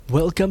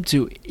Welcome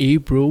to Hey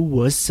Bro,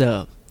 What's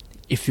Up?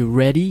 If you're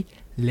ready,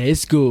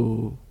 let's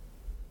go.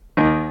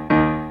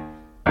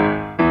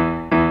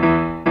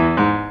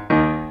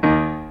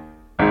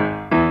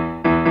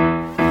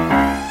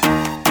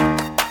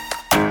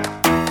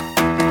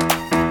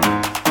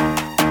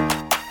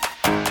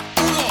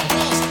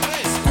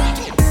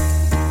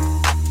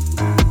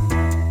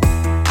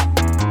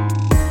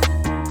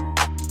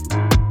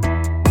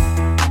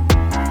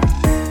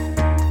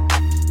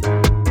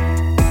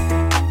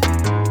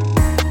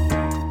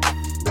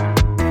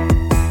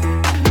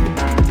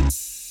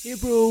 Hey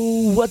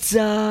bro, what's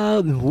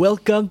up?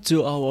 Welcome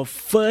to our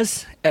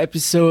first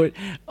episode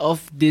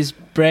of this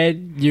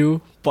brand new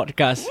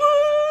podcast.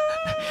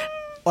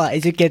 Well,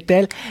 as you can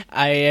tell,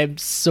 I am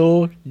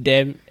so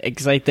damn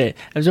excited.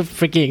 I'm so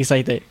freaking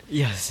excited.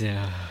 Yes,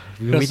 yeah.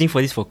 We've been waiting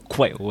for this for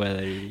quite a while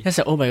already.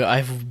 Yes, oh my god,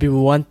 I've been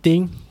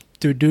wanting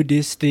to do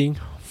this thing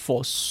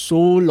for so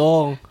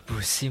long. Bro,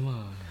 same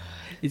ah.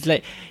 It's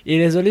like,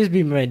 it has always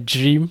been my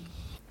dream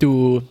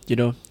to,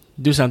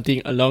 do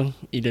something along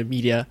in the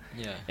media.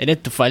 Yeah. And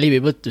then to finally be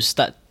able to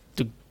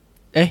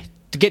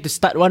get to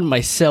start one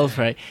myself,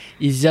 right?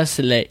 It's just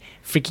like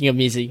freaking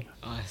amazing.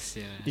 Oh,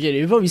 yeah.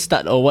 Okay, before we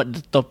start on what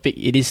the topic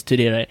it is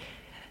today, right?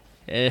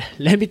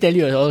 Let me tell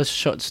you a whole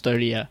short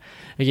story.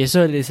 Okay,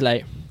 so it's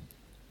like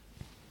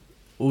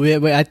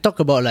when I talk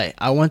about like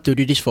I want to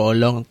do this for a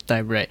long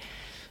time, right?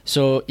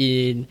 So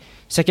in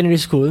secondary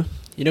school,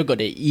 got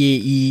the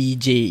EAE,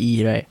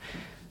 JE, right?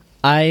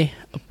 I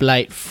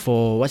applied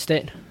for what's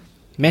that?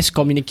 Mass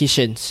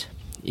communications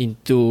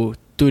into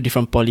two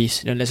different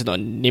polys. Let's not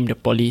name the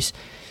polys.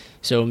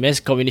 So mass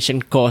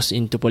communication course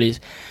into polys.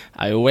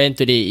 I went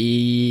to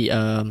the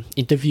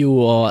interview,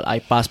 or I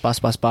passed.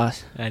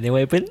 And then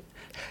what happened?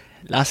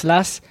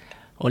 Last,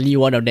 only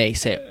one of them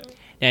accept,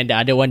 and the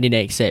other one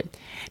didn't accept.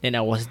 Then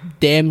I was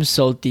damn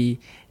salty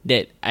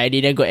that I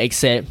didn't go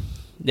accept.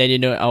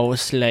 Then I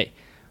was like,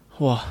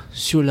 wow,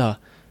 sure.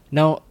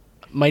 Now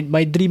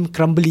my dream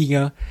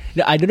crumbling.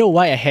 I don't know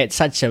why I had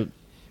such a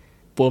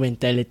poor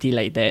mentality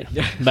like that,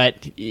 but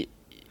it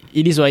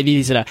is what it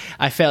is.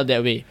 I felt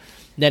that way.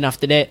 Then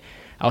after that,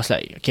 I was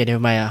like, okay, never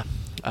mind.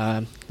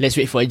 Let's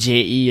wait for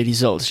JE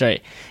results,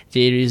 right?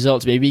 JE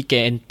results, maybe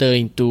can enter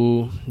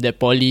into the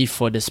poly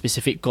for the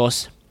specific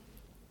course.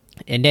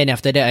 And then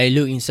after that, I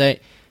look inside.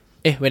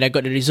 When I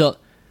got the result,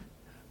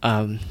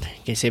 I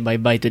can say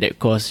bye-bye to that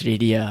course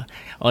already.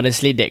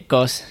 Honestly, that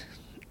course,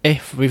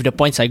 with the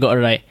points I got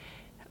right,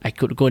 I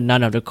could go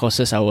none of the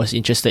courses I was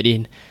interested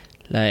in.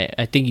 Like,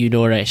 I think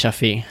right,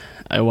 Shafiq,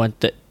 I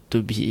wanted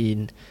to be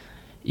in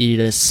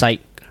either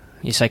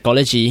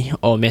psychology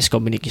or mass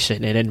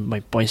communication, and then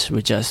my points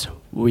were just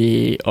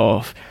way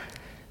off.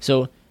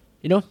 So,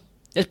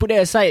 let's put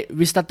that aside.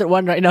 We started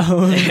one right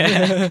now.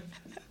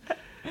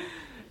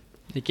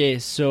 Okay,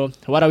 so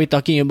what are we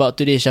talking about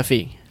today,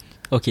 Shafiq?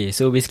 Okay,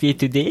 so basically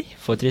today,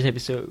 for today's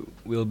episode,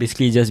 we'll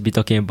basically just be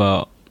talking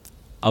about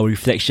our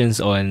reflections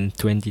on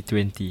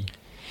 2020.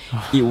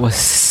 It was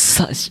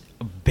such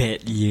a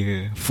bad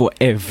year for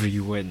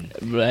everyone.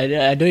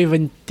 I don't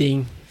even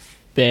think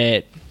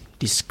bad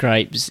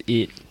describes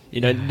it.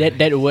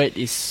 That word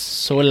is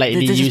so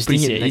lightly used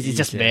this year. It's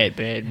just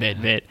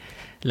bad.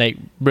 Like,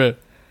 bro,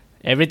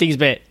 everything's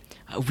bad.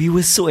 We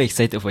were so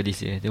excited for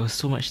this year. There was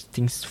so much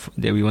things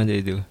that we wanted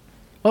to do.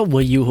 What were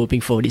you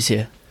hoping for this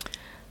year?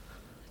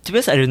 To be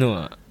honest, I don't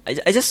know.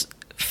 I just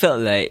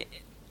felt like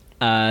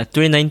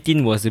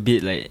 2019 was a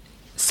bit like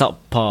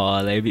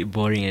subpar, like a bit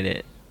boring like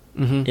that.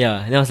 Mm-hmm.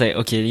 Yeah, and I was like,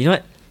 okay, you know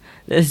what?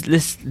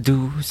 Let's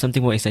do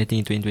something more exciting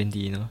in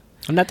 2020.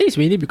 And I think it's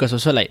mainly because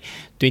also like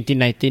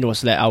 2019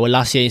 was like our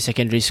last year in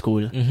secondary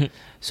school. Mm-hmm.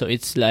 So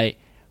it's like,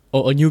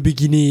 a new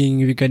beginning.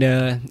 We're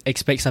gonna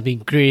expect something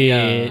great.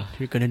 Yeah.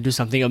 We're gonna do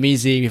something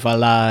amazing with our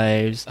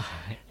lives.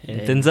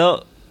 And turns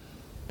out,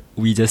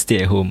 we just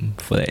stayed at home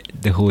for like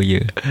the whole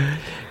year.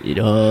 It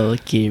all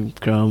came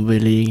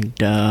crumbling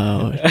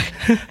down.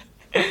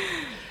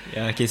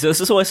 Yeah. Okay. So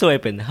what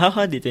happened?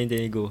 How did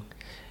 2020 go?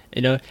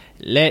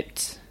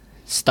 Let's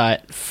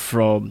start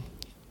from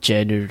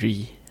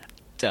January,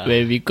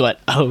 where we got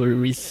our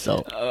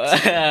result.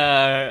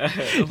 Fun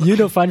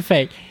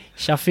fact,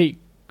 Shafiq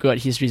got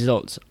his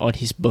results on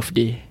his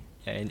birthday.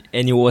 And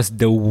it was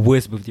the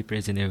worst birthday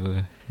present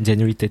ever.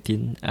 January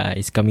 13.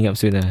 It's coming up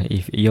soon.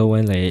 If you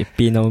want like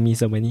pay Naomi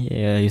some money,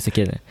 you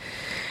can.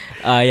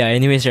 Yeah.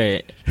 Anyways,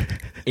 right.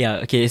 Yeah.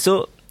 Okay.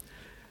 So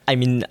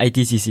I'm in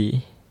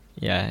ITCC.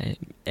 Yeah,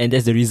 and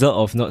that's the result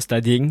of not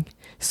studying.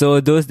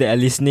 So those that are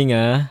listening,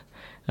 that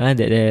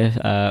have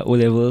O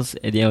levels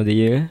at the end of the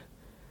year,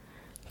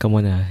 come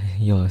on,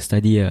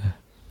 study,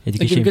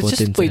 education because important.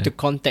 Just put into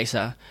context,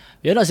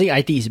 we're not saying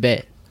IT is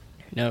bad.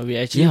 No, we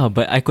actually. Yeah,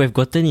 but I could have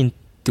gotten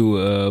into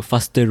a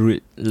faster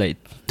route, like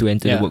to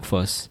enter the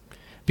workforce.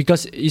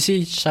 Because you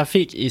see,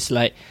 Shafiq is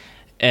like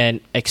an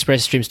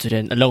express stream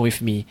student along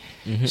with me.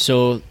 Mm-hmm.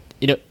 So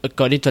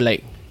according to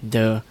like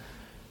the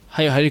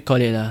how do you call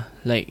it,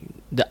 like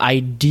the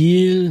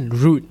ideal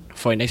route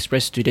for an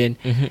express student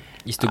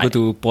is to go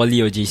to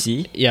poly or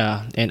JC.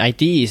 Yeah, and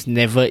IT is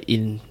never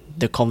in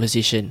the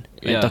conversation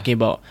when talking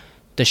about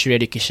tertiary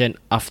education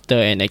after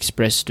an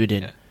express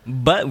student. Yeah.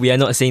 But we are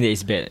not saying that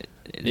it's bad.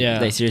 Yeah.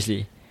 Like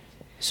seriously.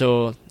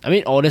 So I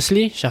mean,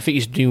 honestly, Shafiq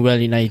is doing well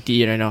in IT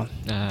right now.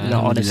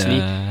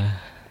 Honestly,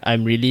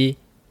 I'm really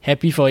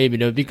happy for him,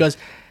 because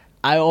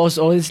I was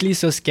honestly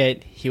so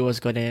scared he was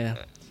gonna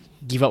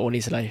give up on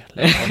his life.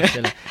 Like,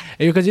 honestly,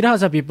 because you know how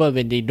some people,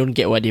 when they don't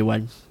get what they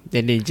want,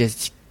 then they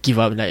just give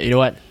up. Like, you know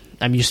what,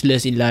 I'm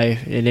useless in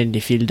life, and then they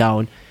feel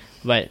down.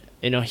 But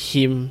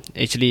him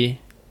actually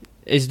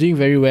is doing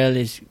very well.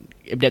 Is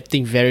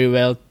adapting very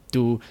well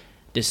to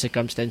the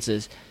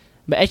circumstances.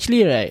 But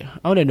actually, right,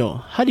 I want to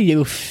know, how did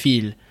you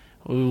feel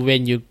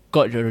when you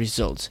got the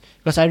results?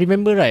 Because I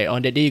remember, right,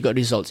 on the day you got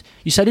results,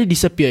 you suddenly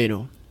disappear,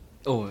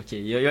 Oh, okay.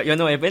 You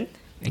know what happened?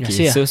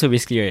 Okay, Yeah, so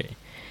basically, right,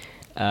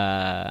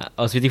 I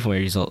was waiting for my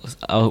results.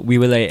 I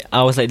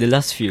was like the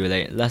last few,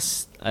 like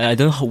last. I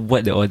don't know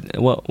what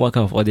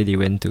kind of order they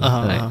went to,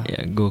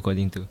 go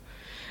according to.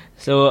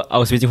 So I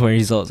was waiting for my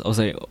results. I was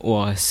like,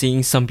 wow,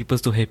 seeing some people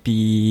so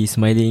happy,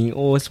 smiling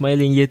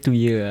year to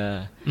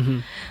year. Mm-hmm.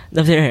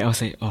 After that, right, I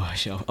was like, oh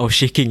shit, I was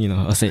shaking,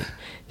 I was like,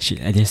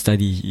 shit, I didn't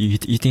study. You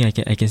think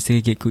I can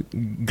still get good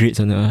grades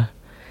or not?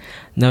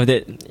 Now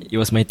that it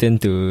was my turn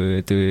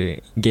to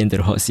get into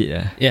the hot seat.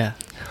 Yeah,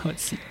 hot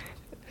seat.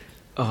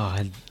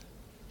 Oh,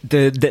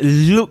 the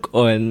look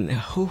on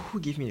who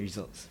gave me the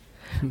results?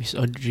 Miss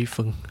Audrey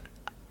Feng.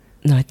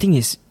 No, I think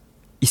it's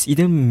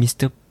either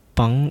Mr.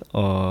 Pang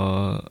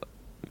or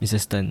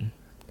Mrs. Tan.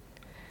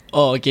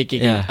 Oh, okay.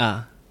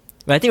 Yeah.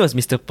 But I think it was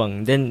Mr.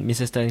 Pang. Then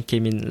Mrs. Tan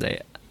came in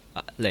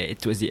like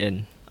towards the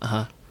end.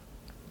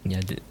 Yeah,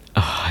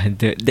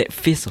 that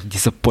face of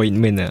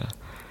disappointment.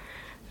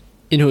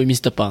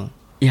 Mr. Pang.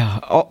 Yeah,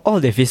 all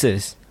their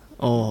faces.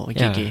 Oh, okay,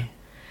 Yeah. okay.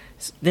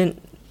 Then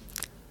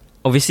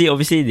obviously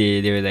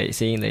they were like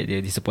saying like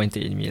they're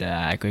disappointed in me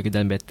lah. I could have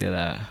done better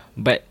lah.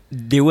 But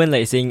they weren't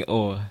like saying,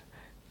 oh,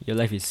 your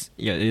life is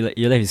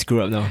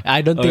screwed up now.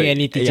 I don't think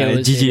any teacher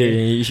will GG, say that.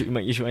 you should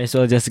might as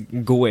well just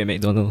go work at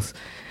McDonald's.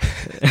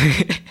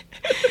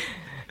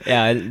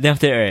 Yeah, then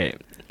after that,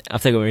 right,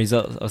 after I got my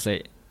results, I was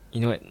like, you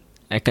know what,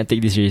 I can't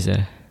take this race.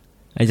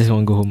 I just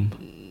want to go home.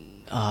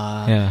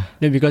 Yeah.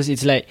 No, because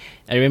it's like,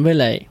 I remember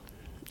like,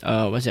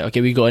 what's that?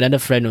 Okay, we got another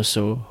friend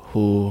also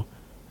who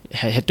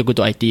had to go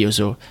to IT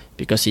also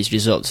because his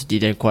results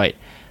didn't quite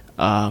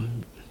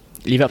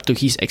live up to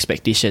his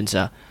expectations.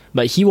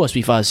 But he was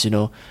with us,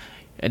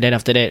 and then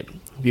after that,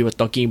 we were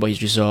talking about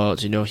his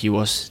results. He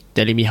was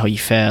telling me how he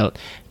felt.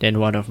 Then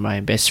one of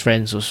my best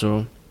friends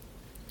also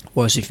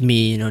was with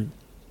me,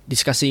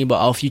 discussing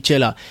about our future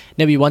lah.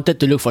 Then we wanted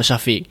to look for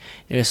Shafiq.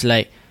 It was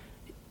like,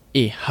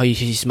 hey, how is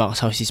his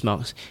marks? Then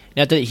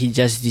after that, he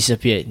just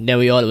disappeared. Then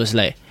we all was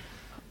like,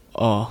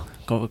 oh,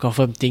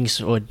 confirm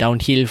things were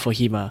downhill for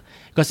him.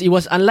 Because it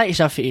was unlike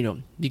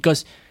Shafiq,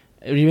 because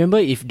remember,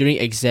 if during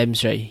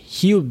exams, right,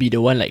 he would be the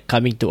one like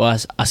coming to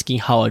us asking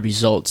how our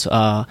results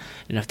are,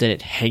 and after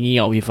that hanging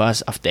out with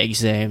us after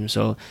exams.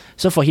 So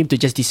for him to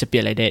just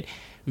disappear like that,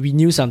 we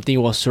knew something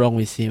was wrong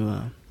with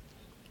him.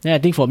 Then I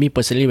think for me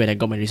personally, when I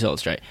got my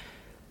results, right,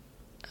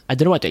 I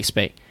don't know what to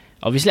expect.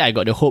 Obviously, I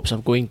got the hopes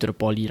of going to the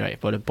poly, right,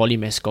 for the poly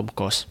mass comm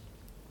course.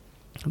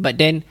 But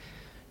then,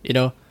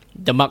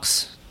 the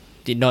marks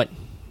did not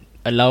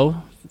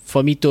allow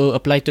for me to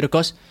apply to the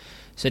course.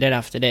 So then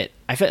after that,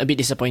 I felt a bit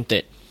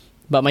disappointed.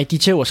 But my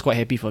teacher was quite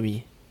happy for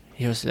me.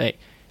 He was like,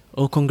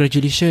 oh,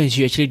 congratulations,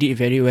 you actually did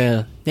very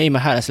well. Then in my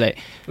heart, I was like,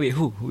 wait,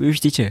 who? Which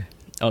teacher?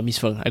 Oh, Miss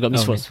Feng. I got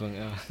Miss Feng. Miss Feng.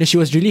 Then she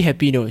was really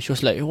happy, She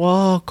was like,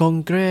 wow,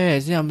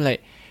 congrats. Then I'm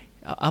like,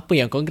 apa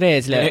yang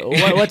congrats? Like,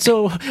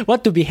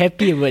 what to be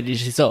happy about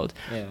this result?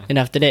 Yeah. And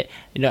after that,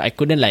 I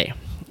couldn't like,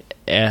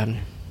 I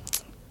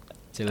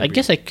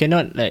guess I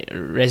cannot like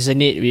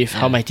resonate with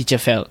how my teacher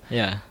felt.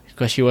 Yeah.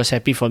 Because she was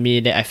happy for me,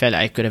 that I felt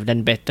like I could have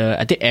done better.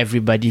 I think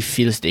everybody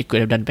feels they could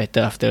have done better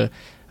after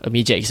a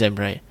major exam,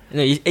 right?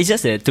 No, it's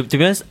just that to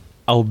be honest,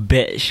 our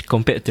batch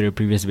compared to the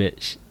previous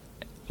batch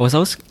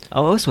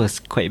ours was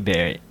quite bad,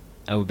 right?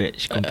 Our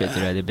batch compared to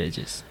the other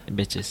batches.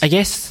 I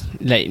guess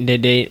like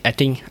I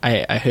think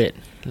I heard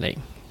like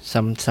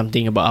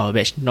something about our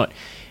batch not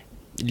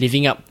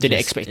living up to the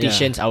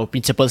expectations our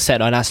principal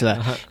set on us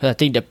lah. I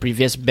think the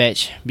previous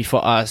batch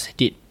before us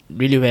did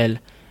really well.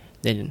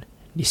 Then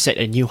they set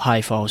a new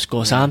high for our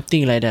score,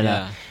 something like that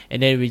lah.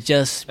 And then we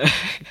just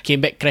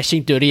came back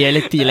crashing to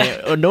reality,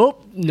 like, oh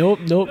nope.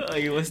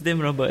 It was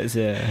damn robots.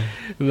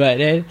 But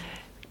then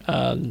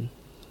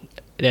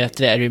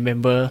after that, I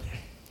remember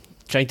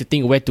trying to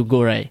think where to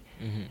go, right?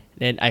 Mm-hmm.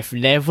 Then I've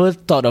never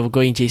thought of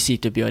going JC,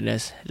 to be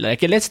honest. Like,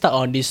 okay, let's start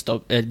on this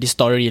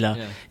story lah.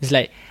 Yeah. It's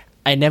like,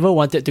 I never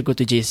wanted to go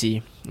to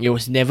JC. It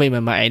was never in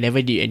my mind. I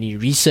never did any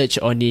research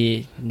on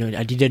it.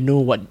 I didn't know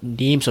what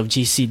names of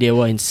JC there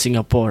were in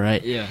Singapore,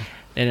 right? Yeah.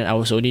 And I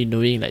was only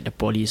knowing like the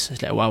polys.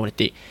 It's like what I want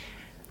to take.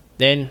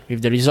 Then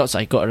with the results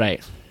I got, right,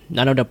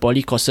 none of the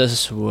poly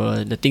courses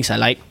were the things I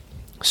like.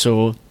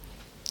 So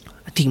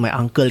I think my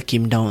uncle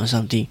came down or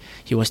something.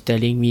 He was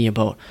telling me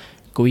about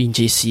going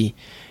JC.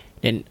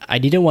 Then I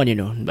didn't want,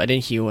 but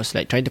then he was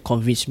like trying to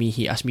convince me.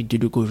 He asked me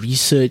to go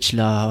research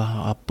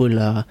lah, apa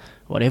lah,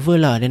 whatever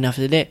lah. Then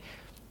after that,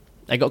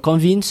 I got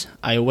convinced.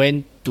 I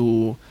went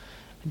to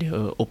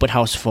the open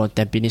house for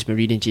Tampines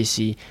Meridian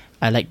JC.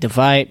 I liked the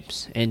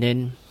vibes, and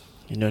then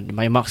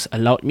my marks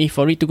allowed me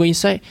for it to go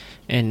inside,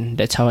 and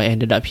that's how I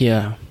ended up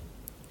here.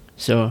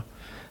 So,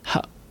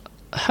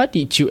 how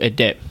did you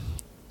adapt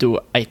to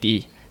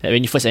IT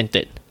when you first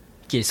entered?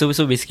 Okay, so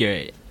basically,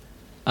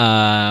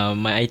 right,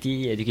 my IT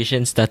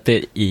education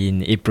started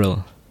in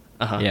April.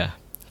 Yeah.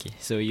 Okay,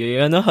 so you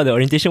know how the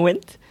orientation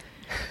went?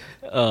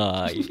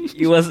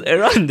 It was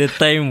around the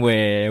time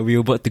where we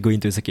were about to go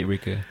into circuit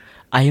breaker.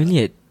 I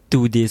only had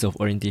 2 days of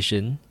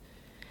orientation,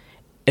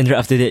 and right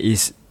after that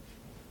is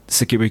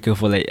circuit breaker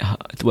for like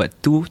what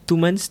 2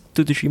 months,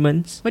 2 to 3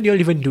 months. What do you all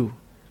even do?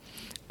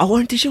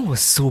 Our orientation was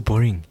so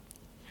boring.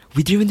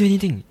 We didn't even do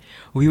anything.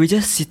 We were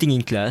just sitting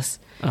in class,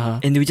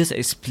 and they were just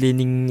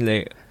explaining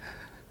like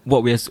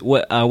what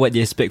they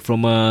expect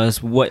from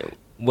us, what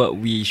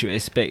we should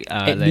expect.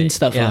 Admin like,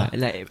 stuff. Yeah,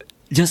 like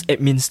just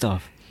admin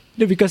stuff.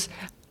 No, because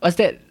what's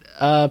that?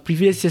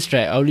 Previous years,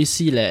 right? I only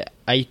see like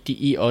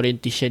ITE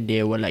orientation.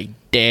 They were like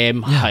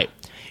damn hype.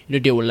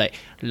 They were like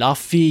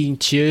laughing,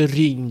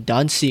 cheering,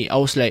 dancing. I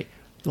was like,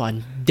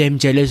 I'm damn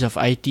jealous of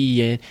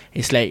ITE, and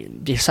it's like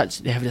they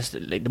have just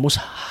like the most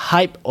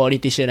hype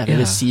orientation I've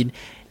ever seen.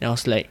 And I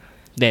was like,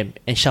 damn.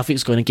 And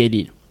Shafiq's gonna get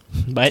it,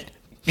 but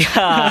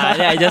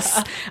I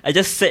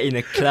just sat in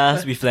a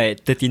class with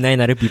like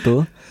 39 other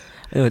people.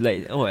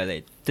 Like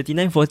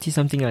 39, 40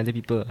 something other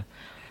people.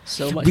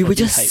 So much. We were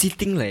just hype.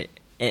 sitting like,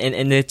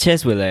 and the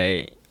chairs were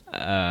like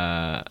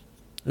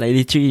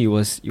literally it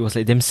was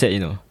like damn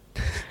sad,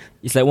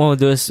 It's like one of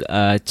those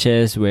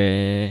chairs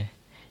where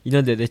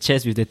the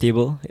chairs with the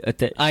table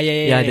attached.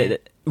 Yeah.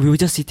 We were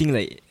just sitting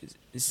like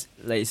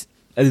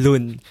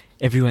alone,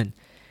 everyone.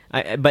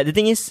 But the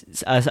thing is,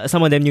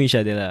 some of them knew each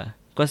other lah,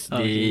 cause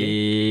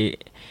they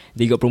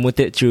got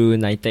promoted through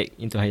NITEC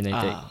into high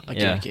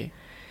NITEC. Okay.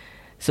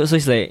 So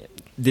it's like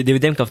they were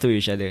damn comfortable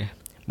with each other.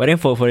 But then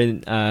for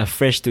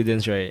fresh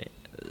students, right,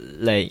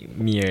 like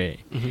me, right,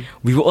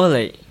 we were all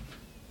like,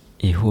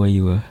 "Hey, who are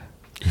you?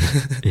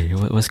 Hey,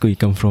 what school you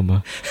come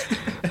from?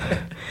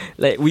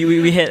 Like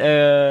we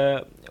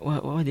had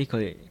what do they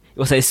call it? It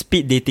was like a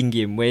speed dating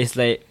game where it's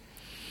like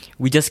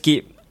we just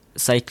keep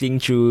cycling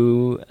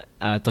through,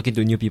 talking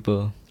to new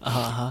people.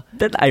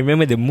 Then I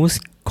remember the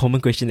most common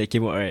question that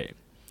came out, right?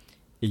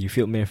 Hey, you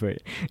failed math,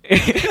 right?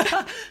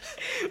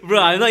 Bro,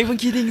 I'm not even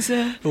kidding,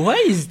 sir. Why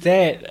is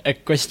that a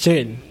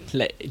question?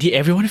 Like, did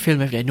everyone fail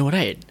math? I know,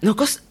 right? No,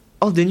 cause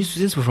all the new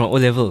students were from O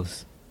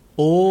levels.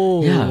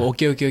 Oh, yeah.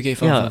 Okay.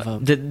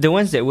 Faham. The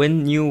ones that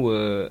went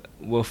new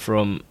were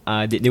from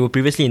they were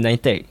previously in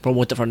NITEC.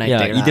 Promoted from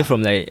NITEC. Either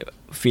from like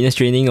fitness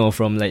training or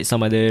from like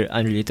some other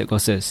unrelated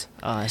courses.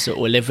 So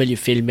O level you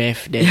fail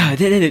math. Then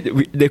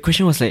then the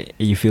question was like,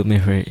 hey, you failed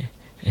math, right?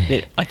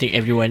 Then I think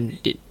everyone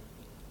did.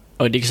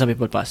 Or did some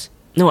people pass?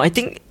 No, I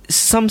think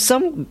some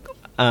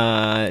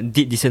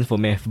did decent for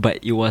math, but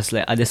it was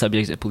like other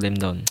subjects that pulled them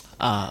down.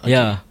 Okay.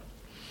 Yeah.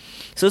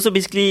 So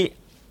basically,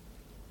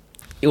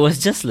 it was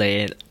just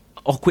like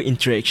awkward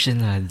interaction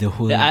the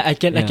whole. I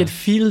can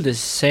feel the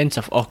sense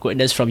of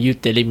awkwardness from you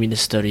telling me the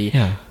story.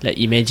 Yeah. Like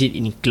imagine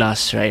in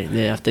class, right?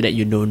 Then after that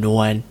you know no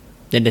one.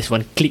 Then there's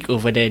one clique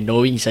over there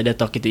knowing each other,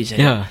 talking to each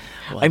other. Yeah.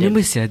 I remember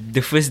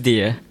the first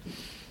day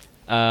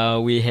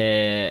we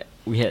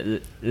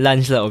had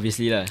lunch lah,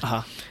 obviously lah.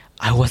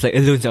 I was like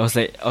alone. I was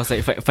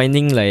like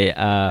finding like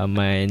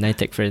my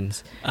NITEC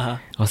friends. I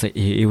was like,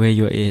 hey, where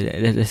you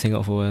are? Let's hang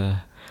out for a while.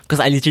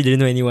 Cause I literally didn't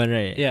know anyone,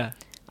 right? Yeah.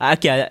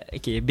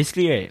 Okay.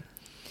 Basically, right,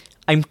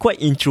 I'm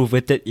quite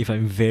introverted if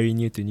I'm very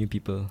new to new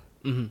people.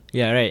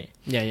 Yeah, right.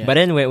 Yeah. But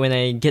then when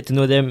I get to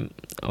know them,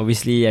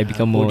 obviously I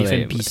become more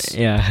different like piece.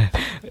 Yeah.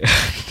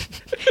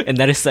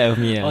 Another side of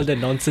me. All the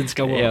nonsense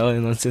come out. Yeah, all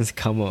the nonsense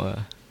come out.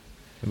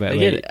 But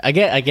I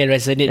can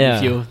resonate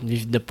with you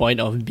with the point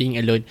of being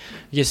alone.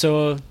 Okay,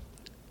 so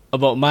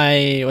about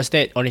my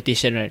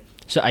orientation, right?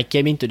 So I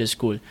came into the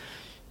school.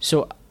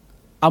 So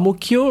Ang Mo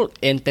Kio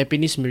and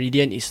Tampines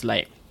Meridian is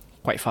like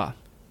quite far.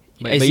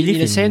 But in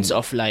the sense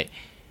of like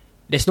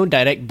there's no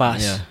direct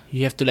bus. Yeah.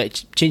 You have to like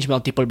change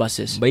multiple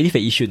buses. But you live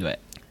at Yishun, right?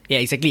 Yeah,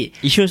 exactly.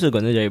 Yishun also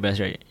got no direct bus,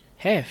 right?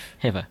 Have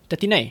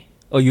 39.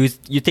 Oh, you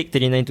take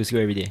 39 to school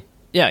every day?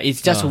 Yeah,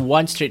 it's just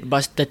one straight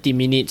bus, 30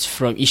 minutes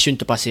from Yishun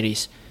to Pasir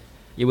Ris.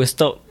 It will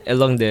stop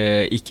along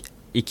the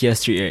IKEA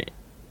street,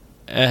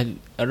 right?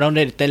 Around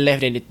there, turn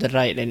left, then turn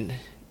right, then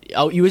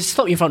you will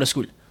stop in front of the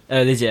school.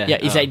 Legit. Yeah,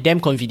 it's like damn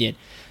convenient.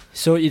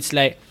 So it's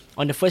like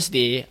on the first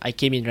day I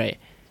came in, right,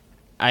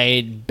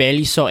 I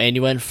barely saw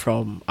anyone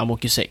from Ang Mo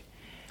Kio Sec.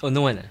 Oh,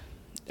 no one.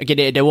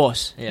 Okay, there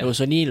was. Yeah. There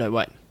was only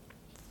like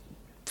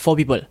 4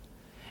 people,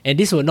 and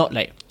these were not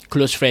like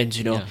close friends.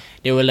 Yeah.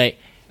 They were like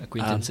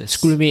Acquaintances.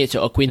 schoolmates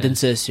or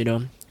acquaintances.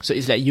 So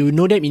it's like you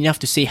know them enough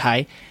to say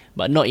hi,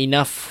 but not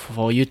enough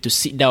for you to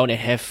sit down and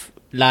have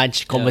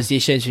lunch,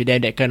 conversations with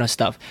them, that kind of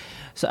stuff.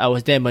 So I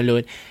was there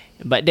alone.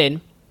 But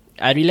then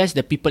I realized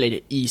the people at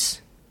the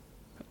east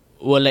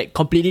were like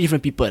completely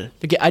different people.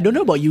 Okay, I don't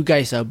know about you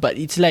guys, but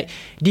it's like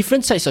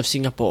different sides of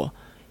Singapore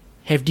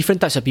have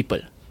different types of people.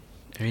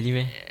 Really,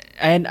 man?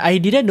 And I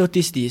didn't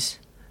notice this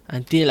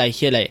until I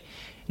hear like,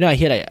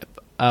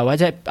 what's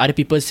that? Other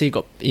people say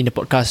got in the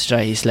podcast,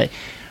 right? It's like,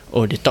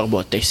 oh, they talk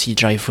about taxi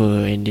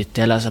driver and they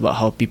tell us about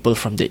how people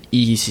from the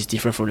east is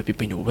different from the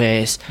people in the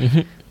west.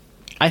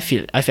 I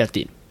felt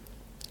it.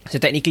 So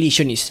technically,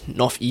 Yishun is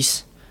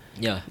northeast.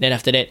 Yeah. Then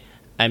after that,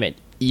 I'm at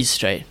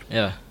east, right?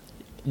 Yeah.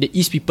 The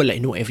east people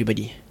like know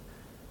everybody.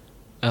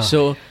 Oh.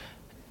 So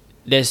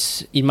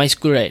there's in my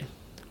school, right?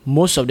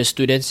 Most of the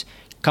students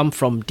come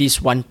from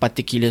this one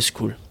particular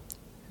school.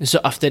 So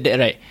after that,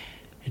 right,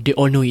 they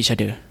all know each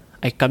other.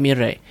 I come in,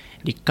 right?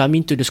 They come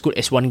into the school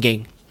as one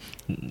gang.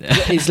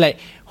 It's like,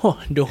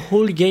 the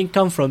whole gang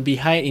come from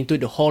behind into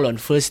the hall on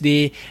first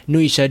day, know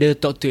each other,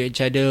 talk to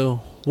each other,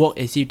 walk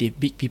as if they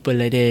big people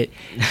like that.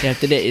 Then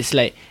after that, it's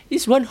like,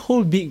 it's one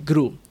whole big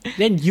group.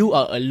 Then you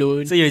are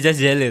alone. So you're just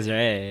jealous,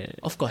 right?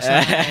 Of course.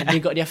 They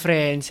got their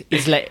friends.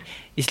 It's like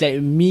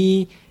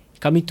me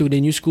coming to the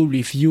new school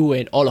with you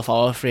and all of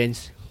our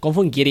friends.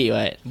 Confirm get it,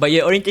 right? But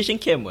your orientation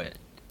camp, what?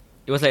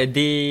 It was like a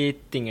day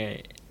thing,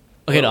 right?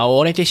 Okay, no, our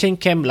orientation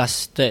camp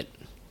lasted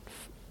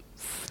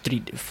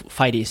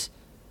 5 days.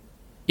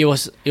 It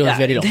was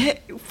very long.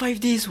 5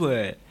 days,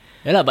 what?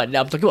 Yeah lah, but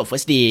I'm talking about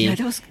first day. Yeah,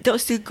 that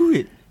was still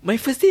good. My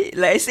first day,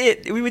 like I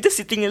said, we were just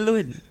sitting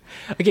alone.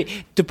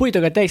 Okay, to put it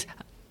to context,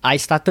 I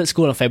started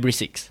school on February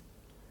 6th.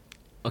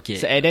 Okay.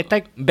 So at that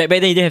time, back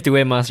then you didn't have to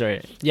wear masks,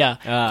 right? yeah,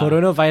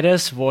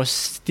 coronavirus was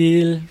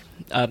still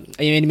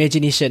in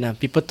imagination.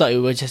 People thought it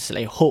was just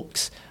like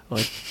hoax, or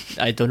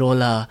I don't know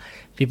lah.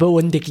 People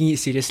weren't taking it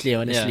seriously,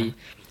 honestly.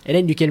 Yeah. And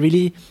then you can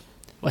really,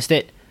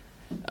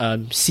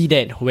 see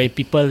that when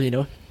people,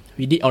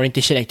 we did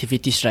orientation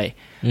activities, right?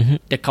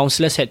 The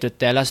counsellors had to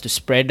tell us to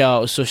spread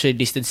out, social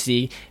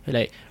distancing. We're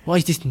like, what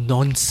is this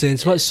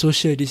nonsense? What's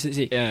social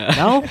distancing? Yeah.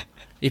 Now,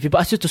 if people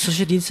ask you to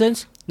social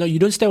distance, no, you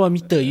don't stand 1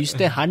 meter. You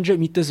stand 100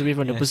 meters away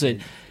from the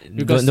person.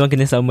 Because no one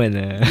kena summon.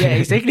 Yeah,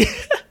 exactly.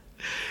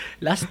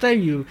 Last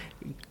time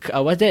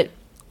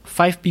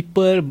 5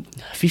 people,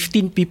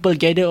 15 people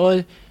gather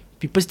all,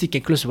 people still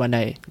can close one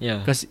eye. Yeah.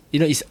 Because,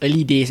 it's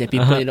early days and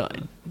people,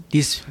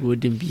 this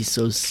wouldn't be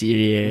so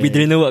serious. We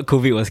didn't know what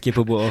COVID was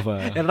capable of.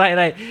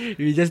 Right.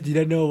 We just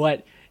didn't know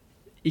what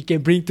it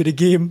can bring to the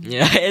game.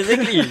 Yeah,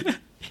 exactly.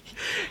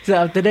 So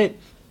after that,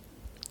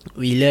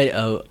 we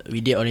learned,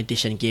 we did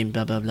orientation game,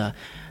 blah, blah, blah.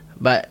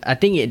 But I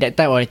think at that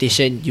time,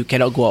 orientation, you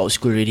cannot go out of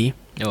school already.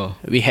 Oh.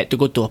 We had to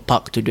go to a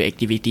park to do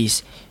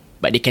activities,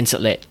 but they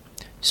cancelled that.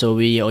 So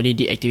we only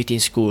did activity in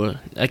school.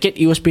 Okay,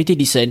 it was pretty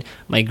decent.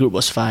 My group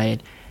was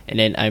fine. And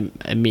then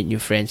I made new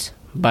friends.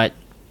 But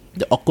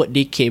the awkward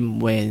day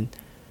came when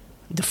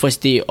the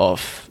first day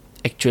of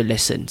actual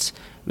lessons,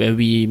 where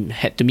we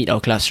had to meet our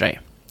class, right?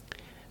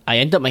 I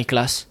entered my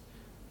class.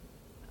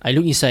 I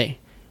look inside.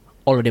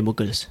 All of them were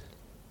girls.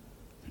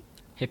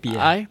 Happy,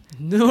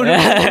 No.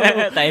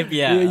 Tak happy,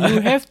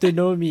 You have to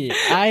know me.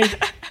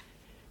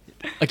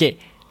 Okay,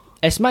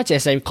 as much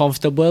as I'm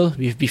comfortable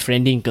with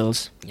befriending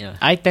girls,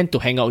 I tend to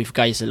hang out with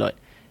guys a lot.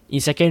 In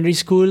secondary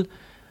school,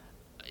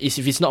 if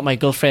it's not my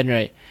girlfriend,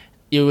 right,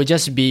 it will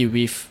just be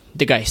with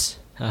the guys.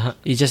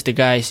 It's just the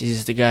guys.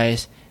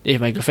 If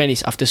my girlfriend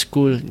is after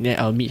school, then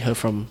I'll meet her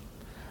from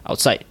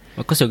outside.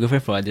 Because your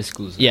girlfriend from other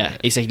schools. Yeah,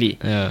 exactly.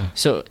 Yeah.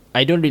 So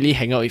I don't really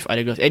hang out with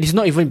other girls. And it's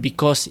not even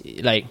because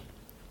like,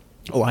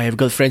 I have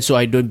girlfriends so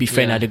I don't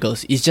befriend other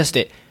girls. It's just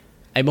that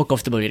I'm more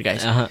comfortable with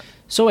guys.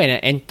 So when I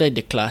entered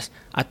the class,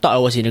 I thought I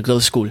was in a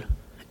girls' school.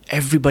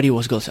 Everybody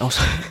was girls. I was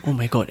like, oh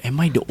my god, am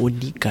I the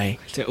only guy?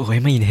 So,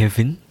 am I in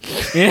heaven?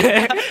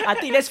 I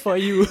think that's for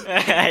you. No.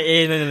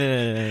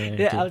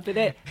 Then after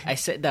that, I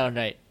sat down,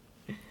 right?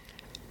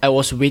 I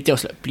was waiting. I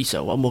was like, please,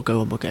 one more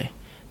guy.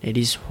 And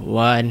this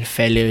one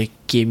fella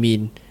came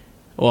in.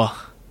 Wow,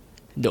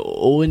 the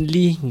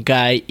only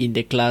guy in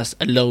the class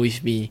along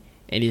with me.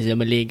 And he's a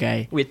Malay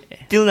guy. Wait,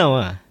 till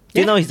now,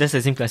 Till now it's just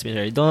the same classmates,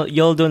 right?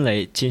 Y'all don't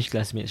like change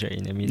classmates, right?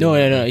 In the middle.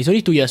 No. It's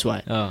only 2 years,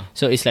 what? Oh.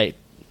 So it's like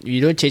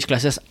you don't change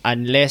classes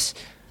unless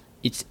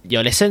it's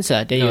your lessons.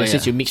 Then your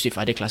lessons you mix with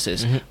other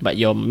classes. But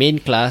your main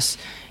class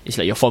is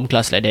like your form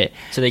class like that.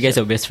 So the guy's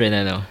your best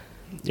friend now.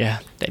 Yeah,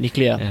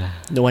 technically,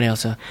 no one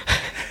else.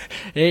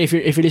 If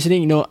you're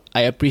listening,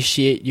 I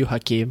appreciate you,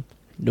 Hakim.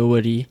 Don't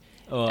worry.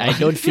 I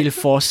don't feel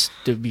forced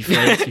to be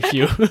friends with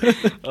you.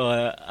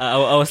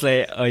 I was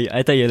like,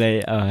 I thought you're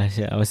like,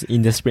 I was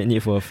in desperate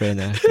need for a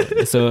friend.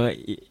 So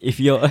if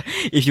you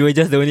were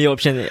just the only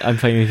option, I'm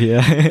fine with you.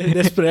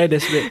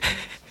 Desperate.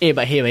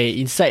 But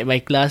inside my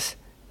class,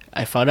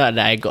 I found out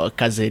that I got a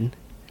cousin.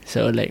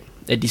 So like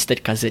a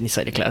distant cousin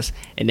inside the class,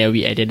 and then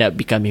we ended up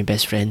becoming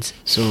best friends.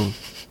 So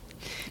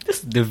that's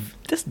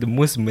the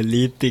most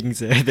Malay things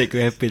that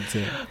could happen.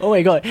 Oh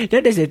my god,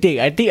 that's the thing.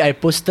 I think I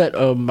posted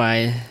on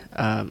my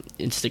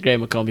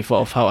Instagram account before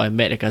of how I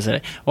met a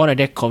cousin. One of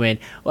them comment,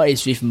 what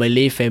is with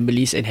Malay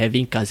families and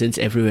having cousins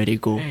everywhere they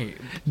go? Right.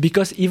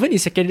 Because even in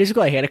secondary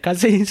school, I had a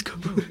cousin in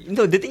school.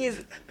 No, the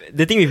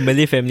thing with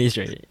Malay families,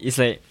 right, it's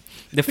like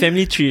the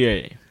family tree,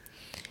 right,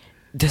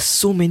 there's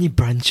so many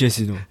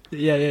branches,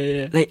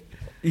 Yeah. Like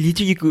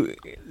literally you could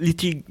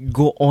literally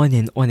go on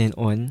and on and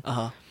on.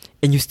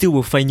 And you still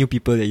will find new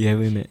people that you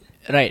haven't met.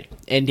 Right.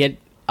 And then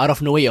out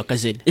of nowhere your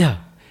cousin.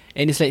 Yeah.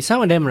 And it's like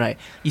some of them, right,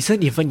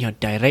 isn't even your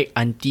direct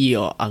auntie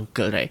or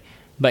uncle, right?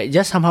 But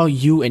just somehow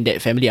you and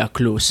that family are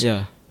close.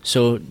 Yeah.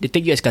 So they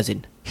take you as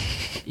cousin.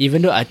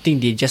 Even though I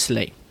think they just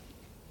like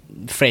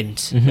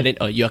friends. But then,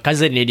 you're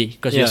cousin already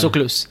because you're so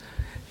close.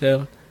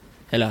 So,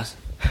 alas.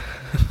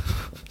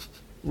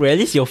 Well, at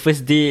least your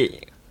first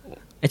day.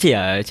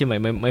 Actually,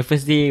 my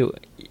first day,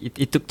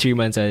 it took 3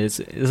 months.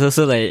 It's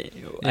also like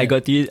I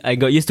got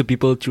used to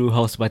people through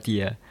house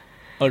party.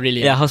 Oh,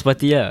 really? Yeah, house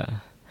party.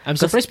 I'm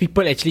surprised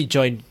people actually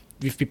join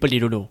with people they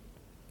don't know.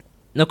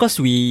 No, cause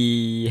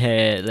we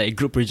had like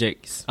group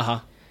projects.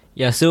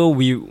 Yeah, so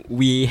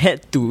we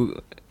had to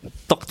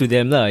talk to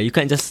them lah. You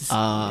can't just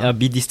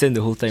be distant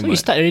the whole time. So you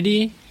start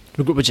already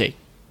the group project.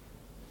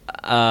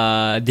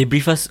 They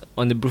brief us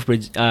on the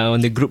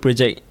group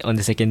project on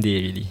the second day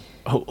already.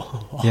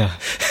 Oh. Yeah.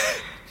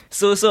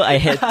 So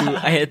I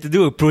had to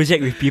do a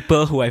project with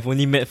people who I've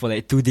only met for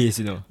like 2 days.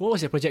 You know. What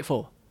was your project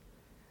for?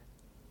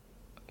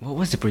 What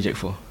was the project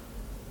for?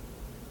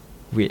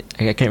 Wait,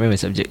 I can't remember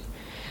the subject.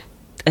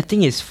 I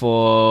think it's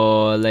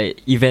for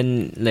like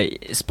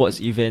sports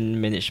event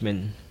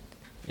management.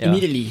 Yeah.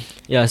 Immediately.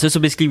 Yeah, so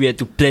basically we had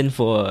to plan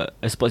for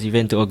a sports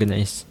event to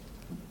organize.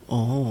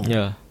 Oh.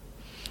 Yeah.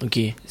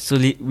 Okay. So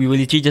we were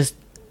literally just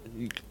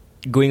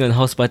going on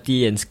house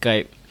party and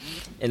Skype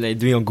and like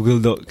doing on Google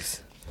Docs.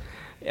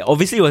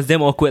 Obviously it was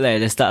damn awkward like at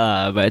the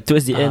start but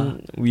towards the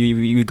end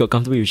we got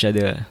comfortable with each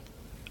other.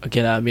 Okay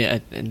lah, I mean I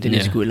think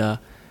it's good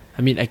lah.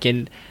 I mean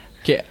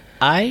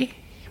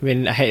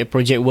when I had a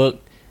project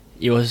work,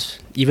 it was,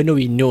 even though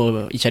we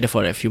know each other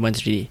for a few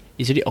months already,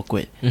 it's really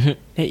awkward. Then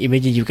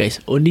imagine you guys,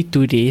 only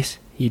 2 days,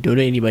 you don't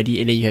know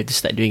anybody, and then you have to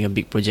start doing a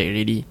big project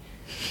already.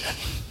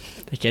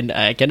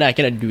 I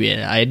cannot do it.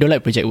 I don't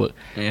like project work.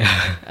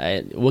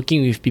 Yeah.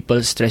 Working with people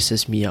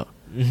stresses me out.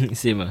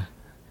 Same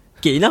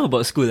Okay, enough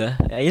about school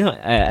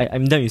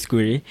I'm done with school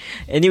already.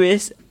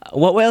 Anyways,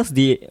 what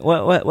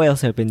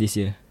else happened this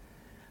year?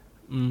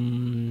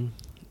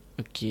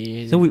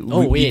 Okay. So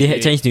they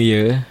had Chinese New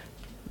Year.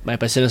 My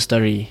personal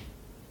story.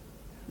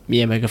 Me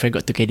and my girlfriend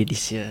got together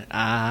this year.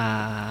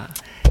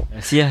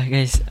 See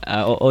guys,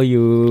 all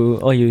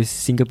you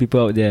single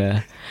people out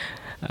there,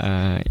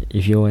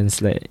 if you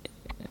want like,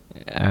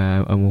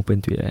 I'm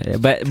open to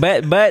it. But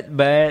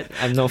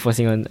I'm not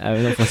forcing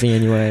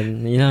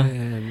anyone. You know,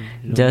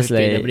 just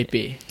like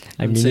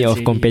I'm in need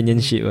of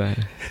companionship.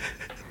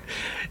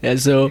 Yeah,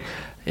 so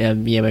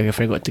me and my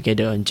girlfriend got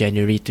together on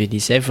January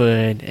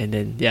 27, and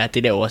then I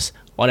think that was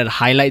one of the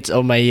highlights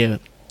of my year.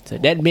 So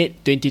that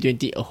made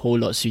 2020 a whole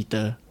lot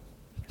sweeter.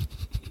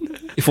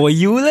 For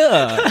you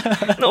lah,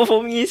 not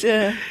for me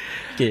sir.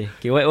 Okay,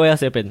 what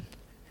else happened?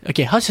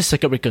 Okay, how's your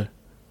circuit breaker?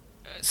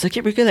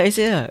 Circuit breaker, like I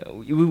said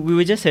we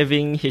were just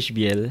having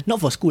HBL. Not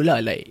for school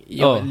lah, like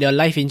your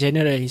life in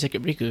general in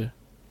circuit breaker.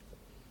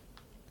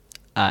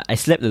 I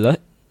slept a lot.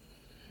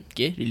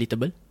 Okay,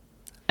 relatable.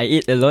 I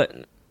ate a lot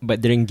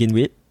but didn't gain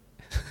weight.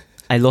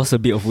 I lost a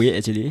bit of weight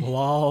actually.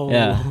 Wow.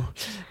 Yeah.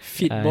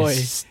 Fit boy.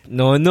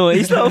 No,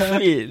 it's not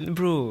fit,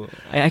 bro.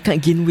 I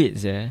can't gain weight,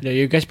 No,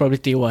 you guys probably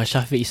think, wow,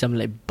 Shafiq is some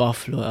like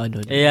buff.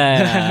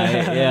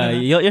 Yeah.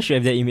 You should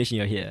have that image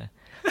in your head.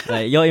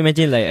 Like, y'all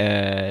imagine like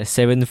a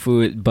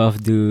 7-foot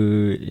buff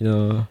dude, you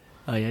know.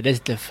 Oh yeah, that's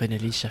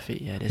definitely Shafiq.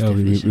 Yeah, that's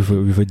definitely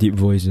with a deep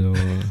voice, you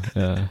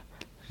know.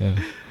 Yeah.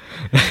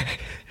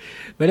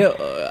 But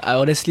I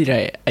honestly,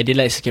 right, I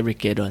didn't like circuit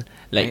breaker at all.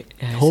 Like,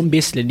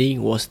 home-based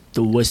learning was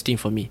the worst thing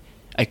for me.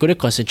 I couldn't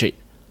concentrate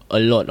a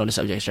lot on the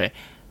subjects, right?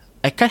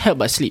 I can't help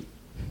but sleep.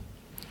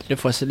 The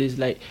facility is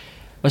like,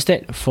 what's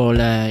that? For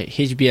like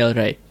HBL,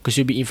 right? Because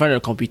you'll be in front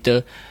of the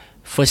computer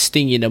first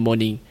thing in the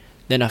morning.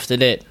 Then after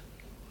that,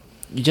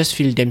 you just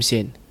feel damn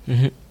sane.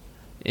 And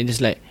it's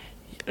like,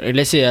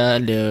 let's say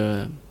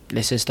the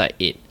lesson start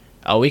 8.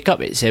 I'll wake up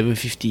at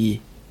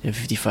 7:50,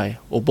 7:55.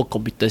 Open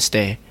computer,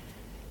 stare.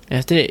 And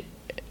after that,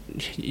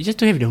 you just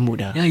don't have the mood.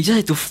 Yeah, you just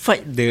have to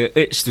fight the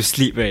urge to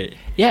sleep, right?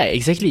 Yeah,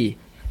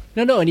 exactly.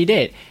 Not only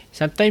that.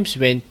 Sometimes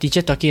when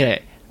teacher talking,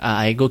 right,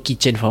 I go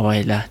kitchen for a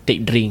while lah,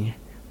 take drink,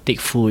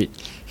 take food,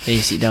 then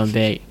you sit down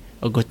back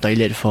or go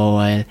toilet for a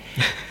while.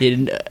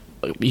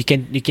 You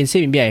can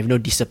say maybe I have no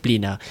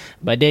discipline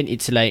but then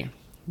it's like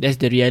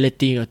that's the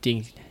reality of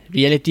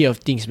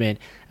things, man.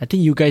 I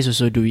think you guys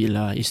also do it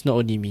lah. It's not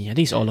only me. I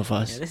think it's all of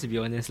us. Yeah, let's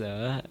be honest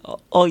lah.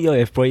 All y'all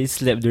have probably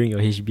slept during your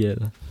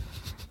HBL,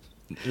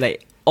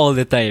 like all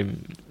the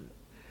time.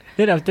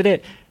 Then after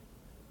that,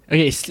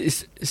 okay,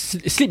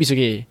 sleep is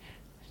okay,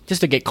 just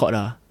to get caught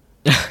lah.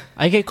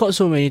 I get caught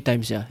so many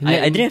times. Yeah,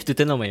 I didn't have to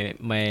turn on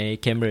my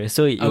camera,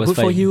 so it was good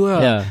fine. For you.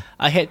 Yeah,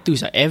 I had to.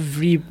 So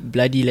every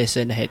bloody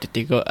lesson I had to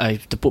take out. I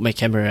have to put my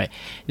camera right.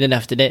 Then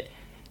after that,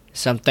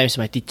 sometimes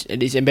my teacher.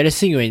 It's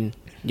embarrassing when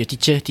your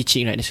teacher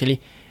teaching right. Actually,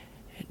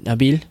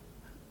 Nabil,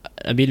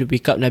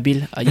 wake up,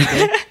 Nabil. Are you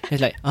there?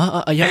 It's like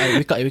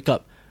yeah, I wake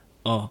up.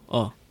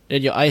 Oh.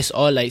 Then your eyes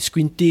all like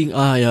squinting.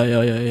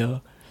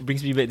 Yeah.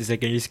 Brings me back to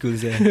secondary school.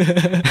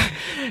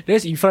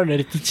 That's in front of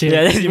the teacher.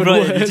 Yeah, that's in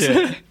front of the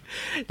teacher.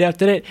 Then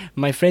after that,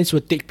 my friends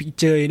would take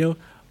picture,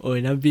 oh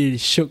Nabil,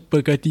 shock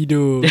per kau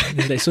tidur.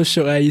 It's like, so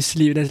shock you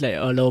sleep. Then it's like,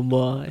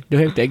 alamak,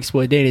 don't have to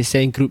expose. Then they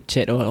send group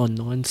chat or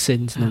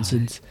nonsense.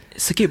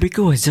 Circuit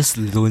breaker was just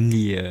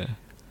lonely.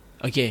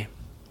 Okay,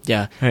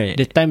 yeah. Right.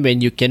 The time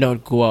when you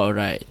cannot go out,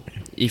 right,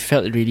 it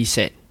felt really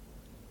sad.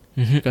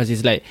 Because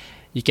it's like,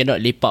 you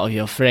cannot lepak out with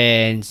your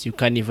friends. You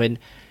can't even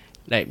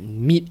like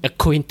meet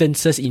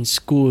acquaintances in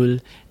school.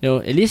 You know,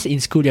 at least in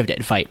school you have that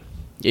vibe.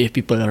 You have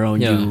people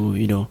around you,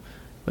 you know.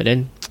 But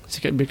then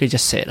circuit breaker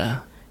just sad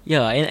lah.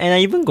 Yeah, and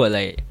I even got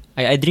like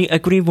I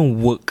couldn't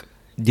even work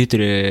due to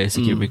the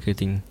circuit breaker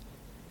thing.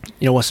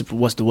 You know what's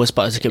the worst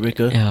part of circuit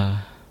breaker?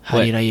 Yeah.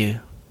 Hari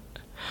Raya.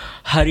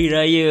 Hari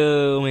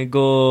Raya, oh my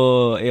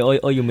god.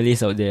 All you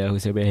Malays out there who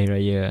celebrate Hari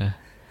Raya.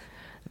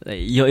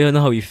 Like you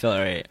know how we felt,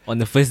 right? On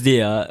the first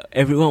day,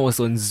 everyone was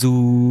on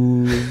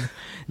Zoom.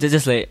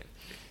 just like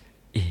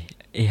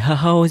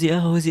how was it?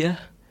 How was it?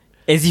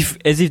 As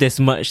if there's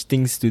much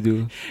things to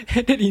do.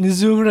 And then in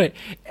Zoom, right,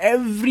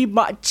 every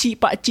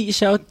pakcik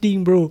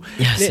shouting, bro.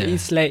 Yes, then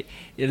it's like,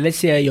 let's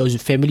say your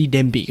family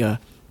damn big, then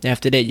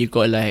after that you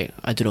got like,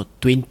 I don't know,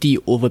 20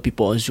 over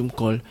people on Zoom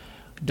call.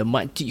 The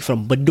makcik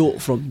from Bedok,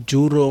 from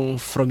Jurong,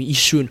 from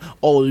Yishun,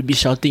 all will be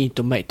shouting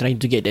into mic, trying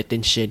to get the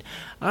attention.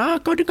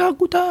 Kau dengar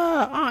aku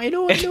tak?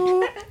 Hello.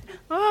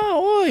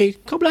 Oi,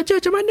 kau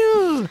belajar macam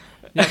mana?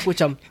 Dan aku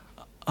macam,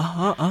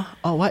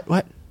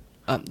 what?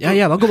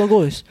 Ya,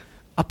 bagus.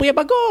 Apa yang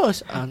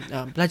bagus?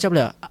 Belajar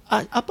pula.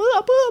 Apa?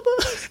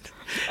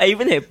 I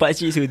even had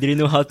pakcik who didn't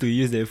know how to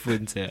use their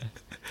phones. They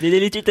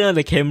literally turn on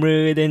the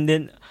camera,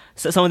 then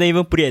some of them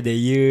even put it at their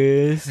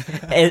ears,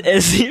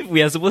 as if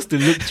we are supposed to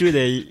look through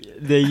the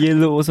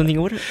earlobe or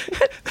something. What?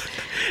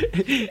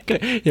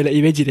 Yeah, like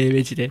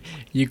imagine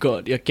you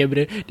got your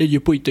camera, then you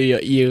put it to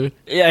your ear.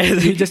 Yeah,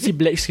 you just see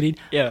black screen.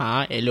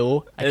 Yeah.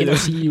 Hello, I cannot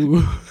see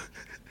you.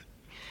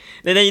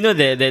 Then you know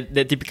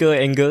that typical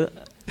angle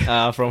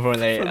from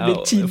like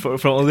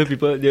from older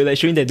people, they were like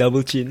showing their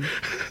double chin.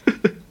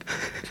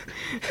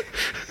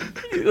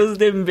 It was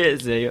damn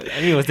bad. I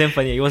mean, it was damn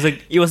funny.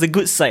 It was a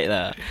good sight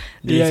lah.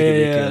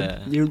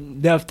 Yeah.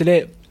 Then after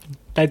that,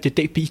 time to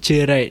take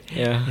picture, right?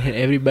 Yeah. And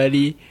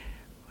everybody,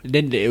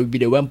 then there will be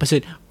the one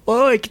person.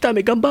 Oi, kita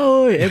ambil gambar,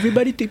 oi.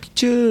 Everybody take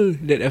picture.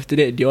 Then after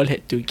that, they all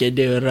had to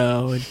gather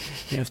around.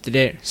 Then after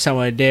that, some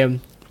of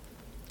them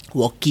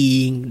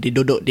walking. They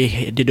don't know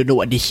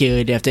what they hear.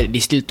 Then after that,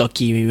 they still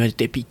talking. We want to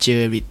take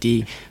picture,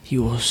 everything.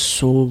 It was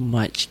so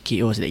much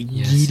chaos, like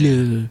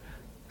gila.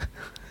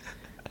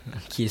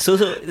 Okay, so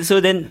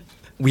then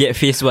we had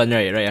phase 1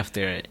 right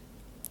after, right?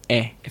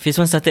 Phase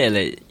 1 started at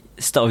like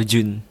start of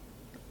June.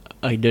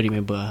 I don't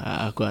remember.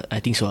 I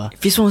think so.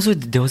 Phase 1 also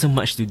there wasn't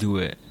much to do.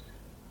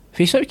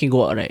 Phase 1 you can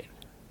go out, right?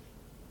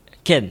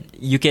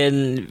 You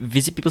can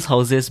visit people's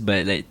houses,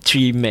 but like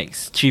 3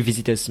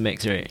 visitors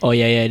max, right? Oh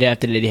yeah. Then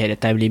after that they had a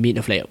time limit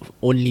of like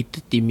only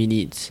 30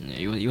 minutes.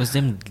 It was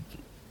them.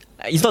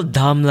 It's not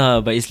dumb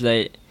lah, but it's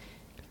like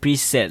pretty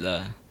sad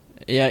lah.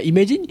 Yeah,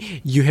 imagine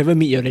you haven't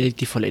meet your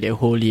relative for like that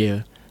whole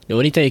year. The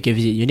only time you can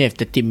visit, you only have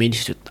 30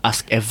 minutes to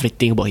ask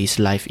everything about his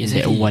life in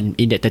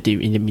that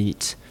 30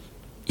 minutes.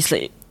 It's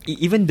like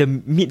even the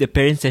meet the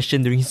parents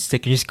session during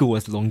secondary school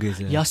was longer.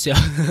 Yes, yeah.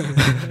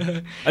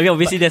 I mean,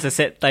 obviously that's a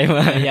sad time.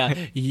 Yeah,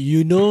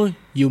 you know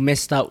you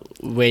messed up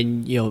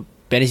when your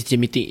parents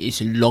teacher meeting is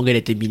longer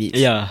than 30 minutes.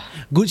 Yeah.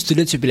 Good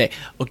students will be like,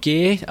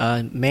 okay,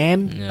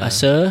 ma'am,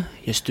 sir,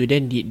 your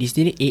student did this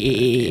thing,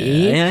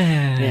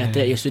 Yeah. And after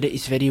that, your student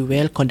is very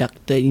well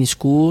conducted in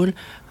school.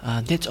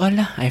 That's all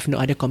lah. I have no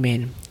other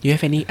comment. Do you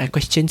have any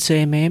questions, sir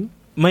and ma'am?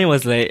 Mine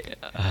was like,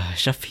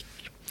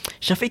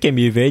 Shafiq can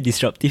be very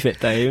disruptive at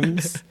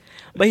times,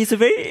 but he's a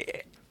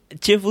very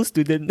cheerful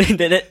student.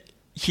 that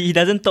he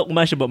doesn't talk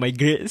much about my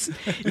grades.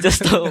 He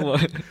just talk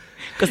about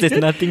because there's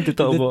nothing to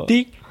talk about.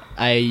 The thing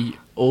I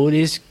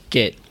always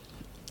get,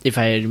 if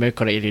I remember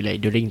correctly,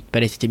 like during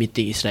parents teacher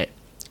meeting, is like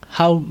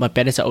how my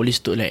parents are always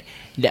told like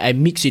that I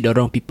mix with the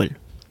wrong people.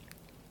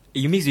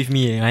 You mix with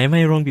me, am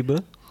I wrong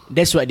people?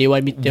 That's what they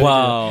want me to tell.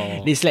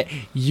 Wow. It's like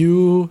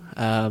you,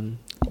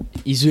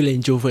 Izul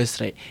and Joe first,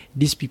 right?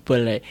 These people,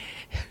 like,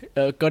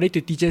 according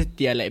to teachers,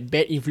 they are like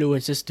bad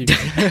influences to me.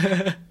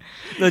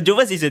 No,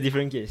 Jovas is a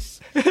different case.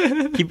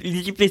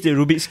 He plays the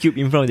Rubik's Cube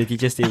in front of the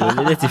teacher's table.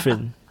 That's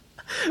different.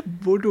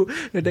 Bodoh.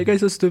 That guy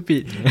is so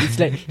stupid. It's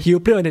like he will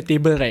play on the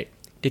table, right?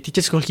 The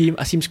teachers call him,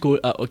 ask him school.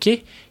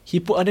 Okay,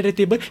 he put under the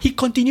table. He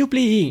continue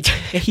playing,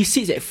 and he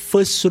sits at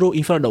first row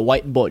in front of the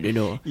whiteboard. You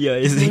know. Yeah,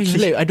 exactly. He's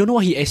like, I don't know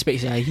what he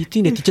expects. He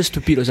think the teacher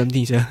stupid or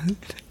something.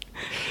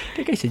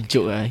 That guy's a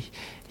joke.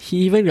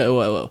 He even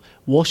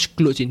wash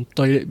clothes in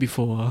toilet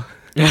before.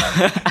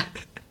 I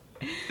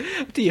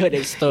think you heard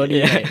that story,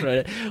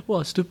 right?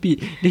 Wow,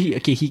 stupid. Then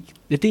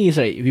the thing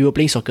is, right, we were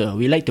playing soccer.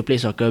 We like to play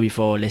soccer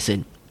before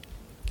lesson.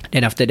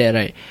 Then after that,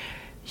 right,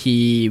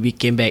 we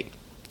came back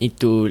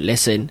into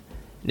lesson.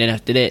 Then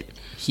after that,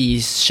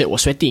 his shirt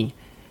was sweating,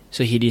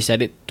 so he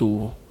decided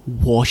to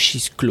wash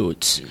his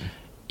clothes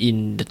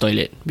in the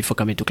toilet before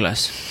coming to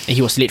class. And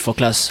he was late for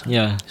class.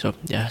 Yeah. So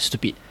yeah,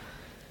 stupid.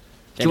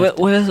 Okay,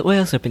 what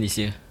else happened this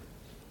year?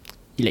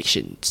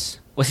 Elections.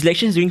 Was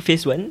elections during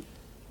phase 1?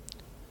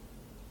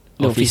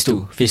 No, phase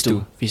two. Phase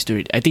two.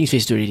 I think it's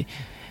phase two already.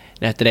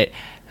 Then after that,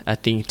 I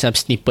think some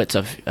snippets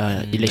of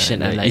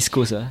election are like East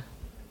Coast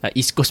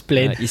East Coast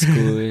plan. East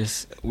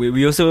Coast.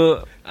 we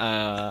also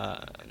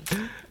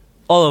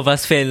all of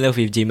us fell in love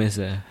with James.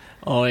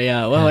 Oh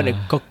yeah, what are the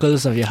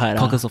cockles of your heart?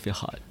 Cockles of your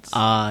heart.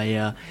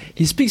 Yeah.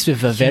 He speaks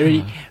with a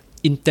very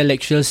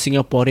intellectual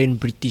Singaporean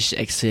British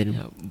accent.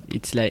 Yeah.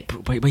 It's like,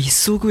 but he's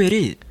so good at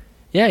it.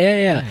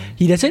 Yeah.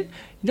 He doesn't.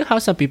 You know how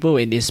some people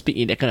when they speak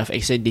in that kind of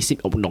accent, they seem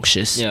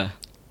obnoxious. Yeah.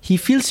 He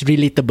feels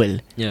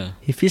relatable. Yeah.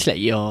 He feels like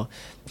your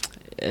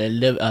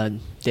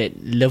that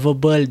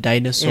lovable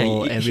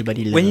dinosaur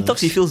everybody loves. When he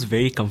talks, he feels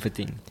very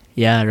comforting.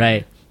 Yeah,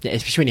 right. Yeah,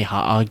 especially when he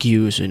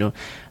argues, you know.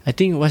 I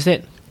think what's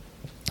that?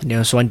 There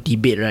was one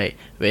debate, right,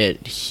 where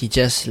he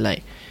just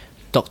like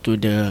talked to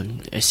the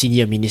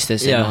senior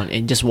ministers and all,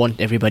 and just won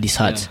everybody's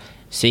hearts,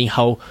 saying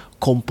how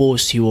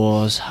composed he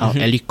was, how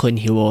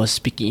eloquent he was,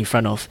 speaking in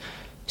front of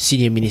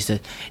senior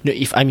ministers. You know,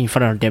 if I'm in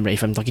front of them, right,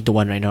 if I'm talking to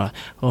one right now,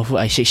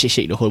 I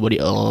shake the whole body.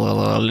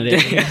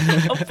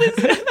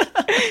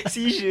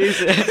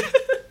 Seizures.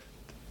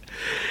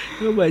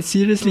 No, but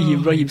seriously, he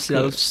brought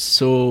himself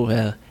so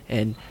well,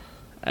 and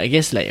I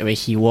guess like when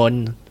he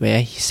won,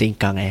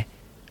 Sengkang,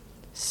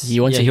 he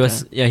won.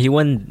 He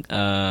won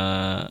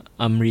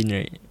Amrin,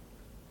 right?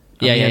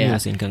 Yeah.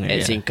 Sengkang,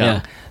 At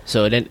Sengkang.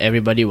 So then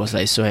everybody was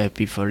like so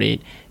happy for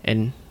it,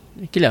 and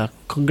okay lah,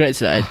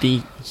 congrats lah. I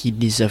think he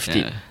deserved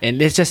it. And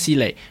let's just see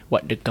like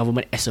what the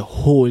government as a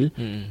whole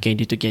can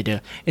do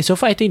together. And so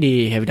far, I think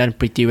they have done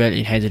pretty well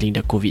in handling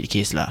the COVID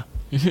case lah.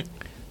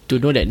 To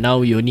know that now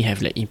we only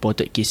have like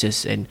imported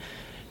cases and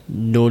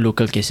no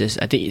local cases,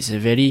 I think it's a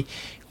very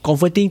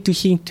comforting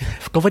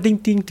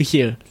thing to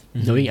hear.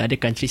 Knowing other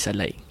countries are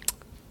like.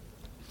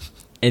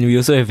 And we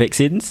also have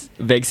vaccines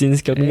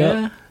coming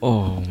up.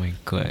 Oh my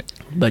god!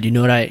 But you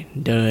know, right,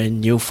 the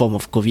new form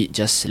of COVID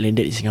just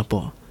landed in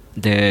Singapore.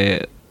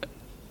 The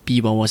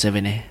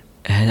P117.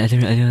 I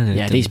don't know.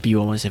 Yeah, I think it's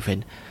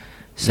P117.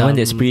 The one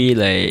that's pretty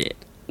like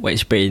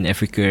widespread in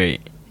Africa, right?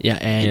 Yeah,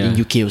 and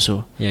in UK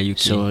also. Yeah, UK.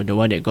 So the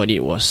one that got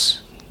it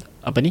was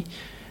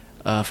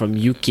from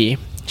UK.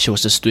 She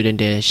was a student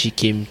there. She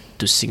came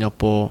to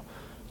Singapore,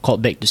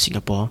 called back to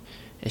Singapore,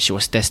 and she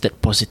was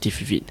tested positive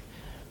with it.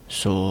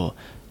 So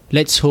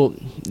let's hope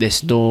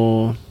there's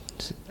no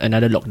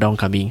another lockdown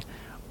coming,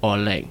 or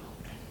like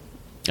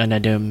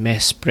another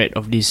mass spread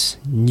of this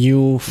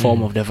new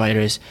form of the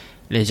virus.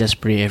 Let's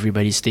just pray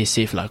everybody stay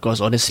safe lah.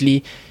 Because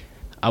honestly,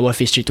 our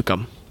phase 3 to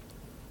come.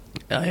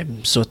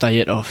 I'm so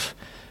tired of.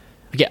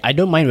 Okay, I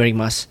don't mind wearing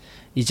masks.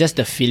 It's just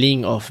the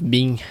feeling of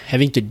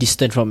having to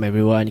distance from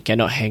everyone,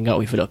 cannot hang out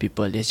with a lot of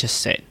people. It's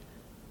just sad.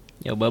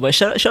 Yeah, but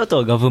shout out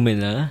to our government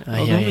lah.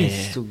 Our government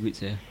is so good,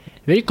 sir.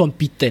 Very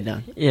competent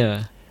lah.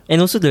 Yeah. And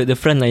also the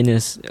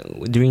frontliners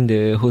during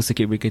the whole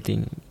circuit breaker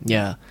thing.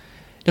 Yeah.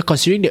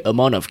 Considering the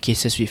amount of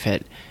cases we've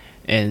had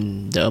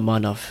and the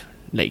amount of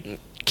like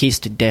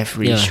case to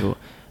death ratio,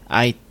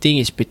 I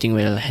think it's pretty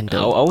well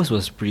handled. Ours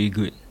was pretty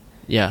good.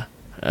 Yeah.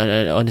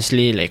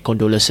 Honestly, like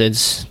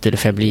condolences to the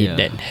family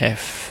that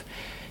have,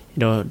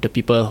 the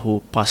people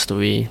who passed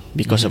away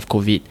because of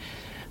COVID.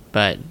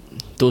 But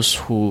those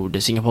who the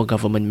Singapore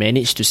government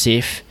managed to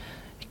save,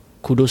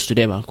 kudos to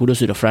them. Kudos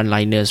to the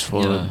frontliners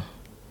for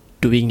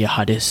doing their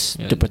hardest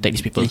to protect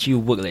these people. Did you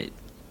work like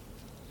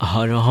I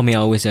don't know how many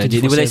hours? They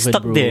were like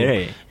stuck there,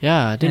 right?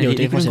 Yeah, I think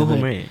they couldn't go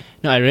home, right?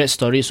 No, I read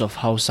stories of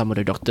how some of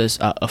the doctors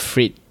are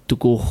afraid to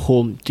go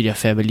home to their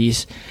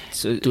families.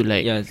 So to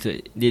like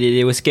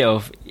they were scared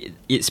of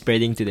it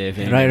spreading to their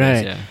families.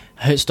 Right. Yeah.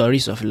 I heard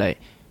stories of like,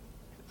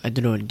 I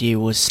don't know, they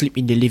will sleep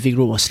in the living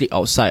room or sleep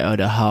outside of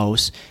the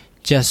house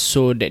just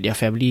so that their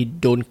family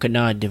don't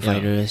kena the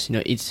virus.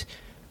 It's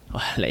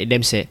like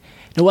damn sad.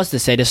 What's the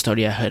saddest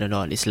story I heard or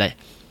not? It's like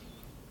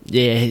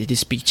they had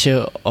this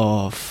picture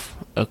of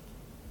a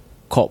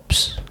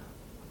corpse,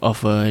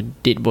 of a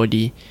dead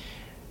body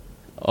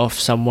of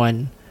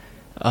someone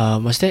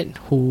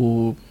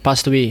who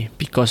passed away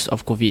because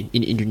of COVID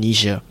in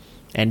Indonesia,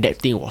 and that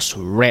thing was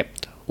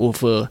wrapped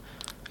over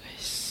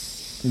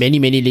many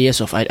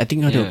layers of I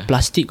think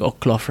plastic or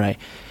cloth, right?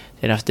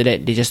 And after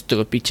that they just took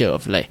a picture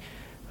of like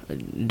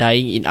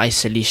dying in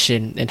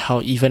isolation, and how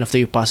even after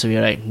you pass away,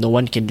 right, no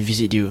one can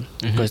visit you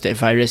because that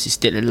virus is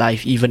still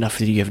alive even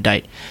after you have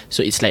died.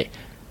 So it's like,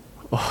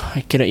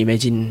 I cannot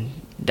imagine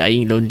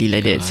dying lonely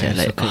like that.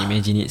 I can't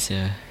imagine it,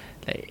 sir.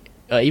 Like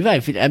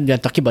even I'm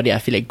talking about it, I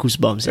feel like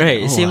goosebumps.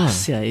 Right, same.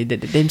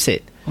 Damn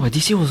sad.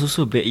 This year was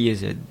also a bad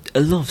year.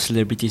 A lot of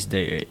celebrities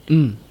died, right?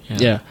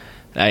 Yeah.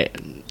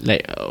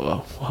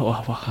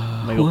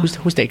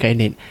 Who's that guy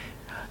name?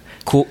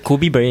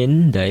 Kobe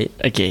Bryant died.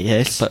 Okay,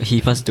 yes. But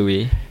he passed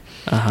away.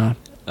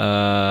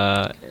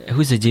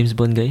 Who's the James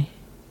Bond guy?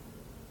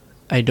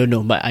 I don't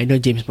know, but I know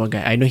James Bond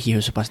guy. I know he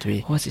also passed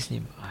away. What's his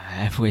name?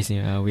 I forgot his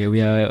name.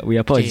 We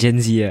are part of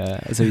Gen Z,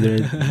 so we don't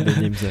know the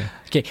names.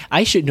 Okay,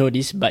 I should know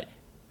this, but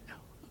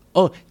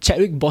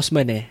Chadwick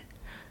Boseman.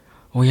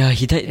 Oh yeah,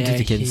 he died due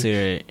to cancer,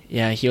 right?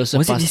 Yeah, he also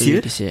passed away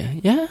this year.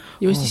 Yeah,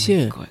 it was this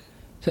year. God.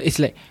 So it's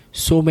like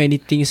so many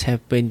things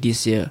happened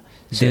this year.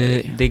 So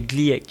the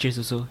Glee actress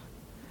also.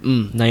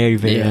 Naya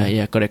Rivera.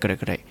 Yeah, correct.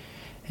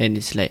 And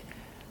it's like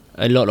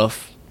a lot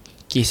of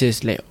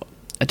cases, like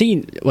I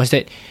think it was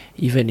that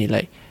even in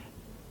like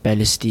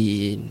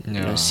Palestine,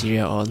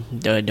 Syria, all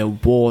the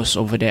wars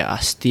over there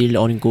are still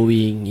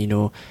ongoing,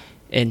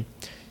 and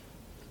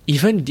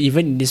even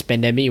in this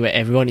pandemic where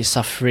everyone is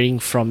suffering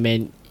from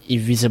an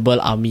invisible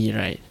army,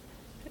 right?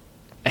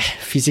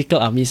 Physical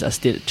armies are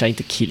still trying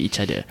to kill each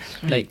other.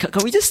 Like,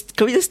 can we just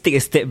take a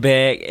step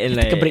back and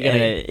like take a break,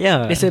 right?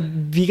 Yeah, there's a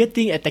bigger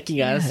thing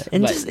attacking us,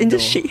 and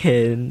just shake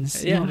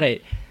hands. Yeah,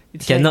 right.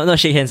 It's like, not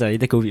shake hands. The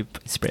COVID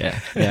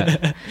spread.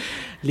 Yeah,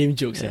 lame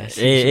jokes.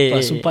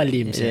 Sumpah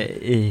lame.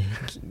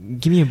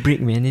 Give me a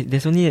break, man.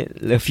 There's only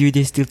a few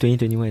days till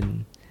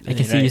 2021. I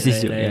can still use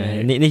this joke.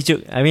 Next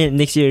joke. I mean,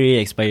 next year already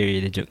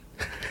expire the joke.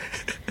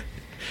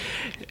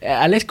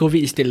 Unless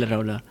COVID is still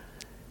around lah.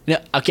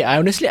 Yeah, okay,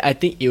 I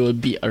think it will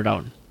be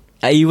around.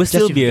 It will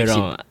still be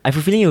around. I have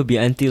a feeling it will be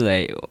until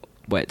like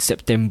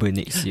September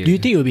next year. Do you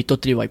think it will be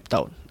totally wiped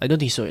out? I don't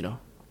think so.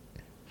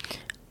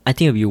 I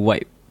think it will be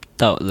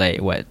wiped out like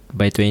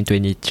by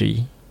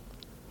 2023,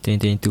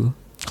 2022.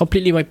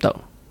 Completely wiped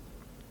out.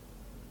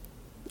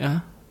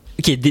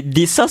 Okay,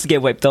 did SARS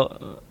get wiped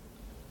out?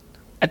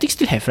 I think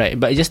still have, right?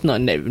 But it's just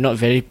not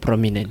very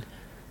prominent.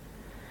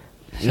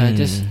 So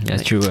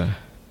that's true.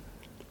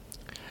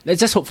 Let's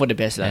just hope for the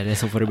best.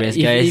 Let's hope for the best,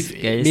 guys.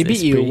 Maybe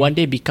it will one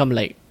day become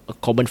like a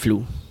common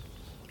flu.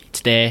 It's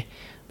there,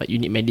 but you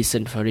need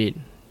medicine for it.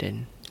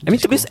 Then I mean,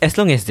 to be honest, as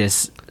long as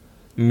there's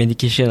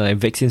medication like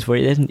vaccines for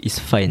it, then it's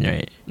fine,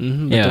 right?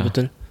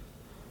 Betul.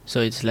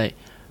 So it's like,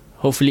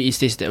 hopefully it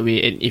stays that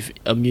way. And if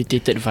a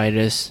mutated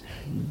virus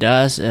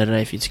does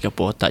arrive in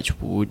Singapore, touch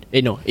wood.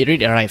 It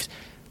already arrives.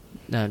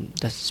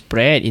 Does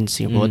spread in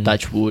Singapore,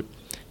 touch wood.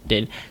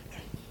 Then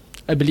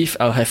I believe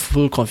I'll have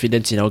full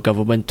confidence in our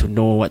government to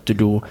know what to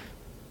do.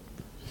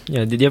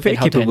 Yeah, they're very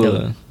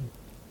capable.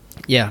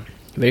 Yeah,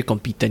 very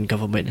competent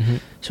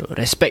government. So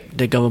respect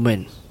the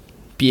government.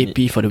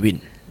 PAP for the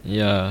win.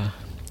 Yeah.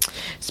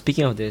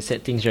 Speaking of the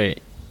sad things,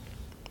 right?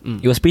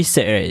 It was pretty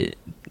sad, right?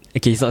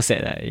 Okay, it's not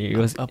sad. It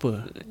was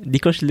apa?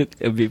 Dikosh looked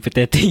a bit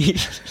pathetic.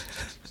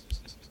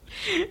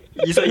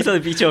 you saw the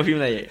picture of him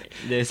like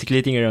they're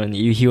circulating around.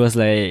 He was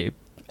like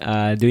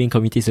doing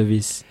community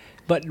service.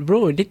 But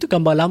bro, dia tu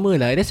gambar lama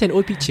lah. That's an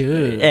old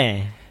picture.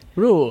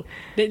 Bro,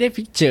 that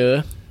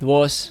picture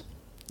was,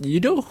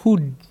 you know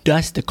who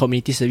does the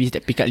community service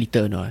that pick up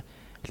litter, no?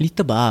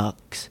 Litter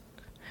bugs.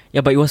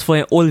 Yeah, but it was for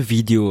an old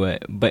video.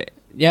 But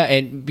yeah,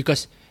 and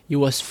because it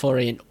was for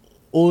an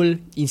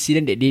old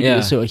incident that they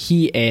did. So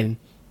he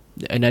and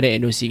another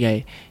NOC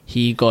guy,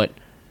 he got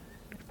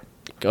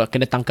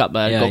kena tangkap,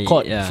 got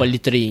caught for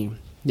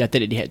littering.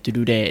 After that, they had to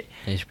do that.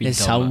 Then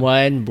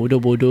someone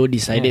bodoh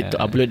decided to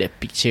upload that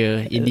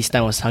picture in this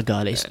time of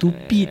saga. Like,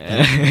 stupid.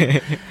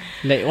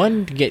 Like,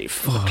 one to get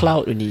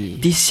clout only.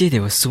 This year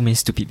there was so many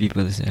stupid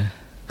people.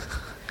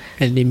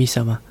 And name me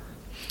some.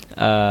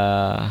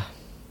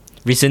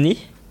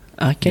 Recently,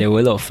 there were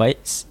a lot of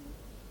fights.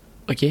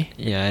 Okay.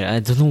 Yeah,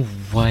 I don't know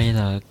why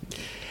lah.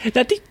 I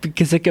think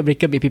because circuit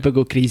breaker make people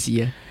go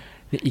crazy.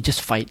 It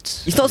just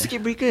fights. It's not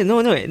circuit breaker.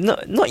 No,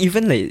 not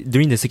even like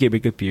during the circuit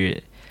breaker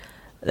period.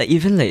 Like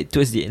even like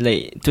towards the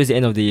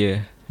end of the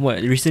year.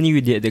 Recently we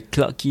did the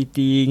Clark Key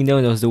thing. There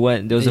was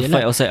a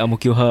fight outside Ang Mo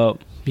Kio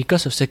Hub.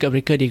 Because of circuit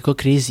breaker, they go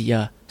crazy.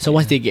 So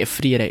once they get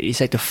free, right, they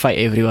decide to fight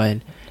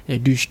everyone.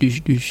 Douche.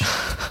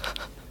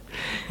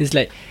 It's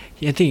like,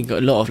 I think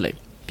got a lot of like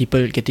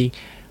people getting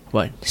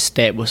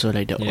stabbed also,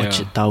 like the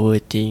Orchard Tower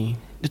thing.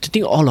 I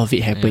think all of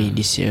it happened in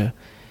this year.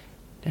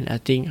 And I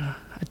think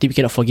we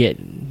cannot forget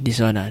this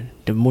one.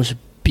 The most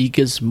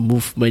biggest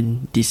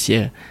movement this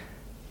year,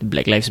 the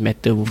Black Lives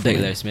Matter movement.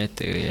 Black Lives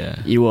Matter,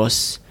 yeah. It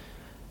was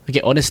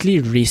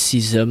honestly,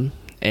 racism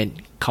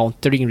and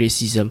countering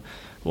racism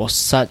was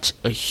such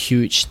a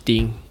huge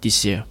thing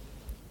this year.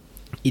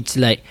 It's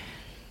like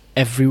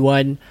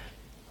everyone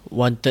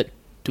wanted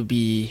to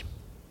be,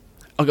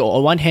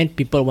 on one hand,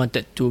 people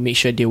wanted to make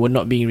sure they were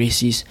not being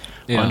racist.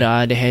 On the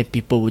other hand,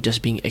 people were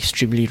just being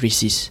extremely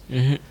racist.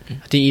 I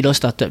think it all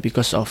started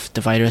because of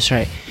the virus,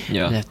 right?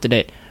 And after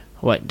that,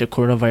 the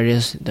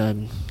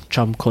coronavirus,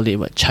 Trump called it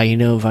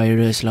China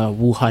virus lah,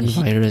 Wuhan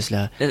virus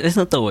lah. Let's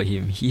not talk about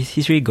him.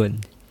 He's really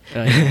gone.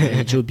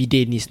 Joe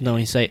Biden is now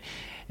inside.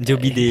 Joe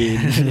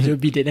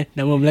Biden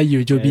nama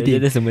Melayu, Joe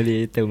Biden. That's a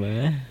Malay term.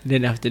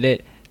 Then after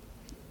that,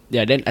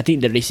 then I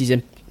think the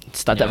racism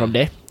started from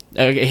there.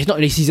 It's not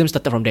racism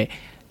started from there.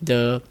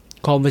 The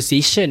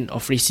conversation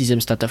of racism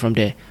started from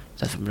there.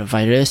 Started from the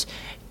virus.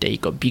 Then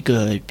it got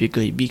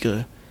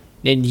bigger.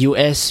 Then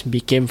US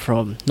became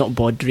from not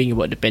bothering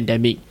about the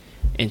pandemic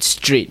and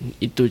straight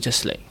into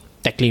just like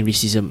tackling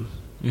racism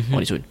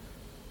on its own.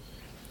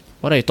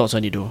 What are your thoughts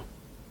on it though?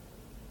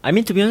 I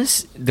mean, to be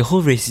honest, the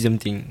whole racism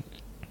thing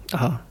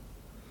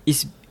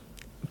is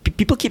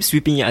people keep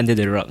sweeping it under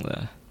the rug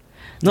lah.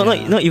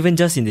 Not even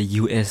just in the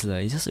US lah.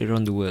 It's just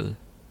around the world.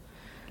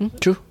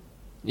 True.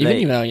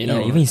 Even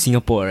even in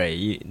Singapore,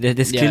 right?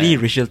 There's clearly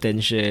racial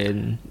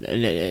tension.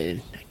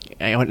 I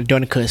don't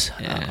want to curse.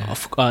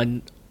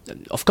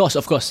 Of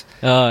course.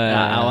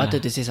 I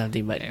wanted to say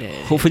something, but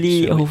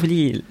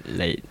hopefully,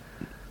 like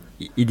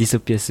it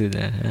disappears soon.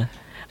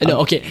 No,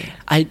 okay.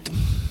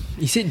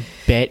 Is it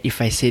bad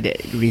if I say that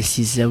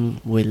racism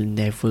will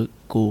never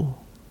go?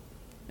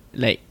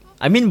 Like,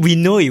 I mean, we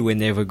know it will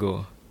never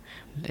go.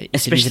 Like,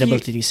 it's a reasonable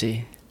thing to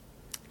say.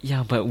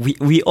 Yeah, but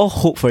we all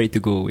hope for it to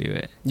go away,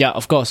 right? Yeah,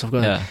 of course.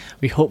 Yeah.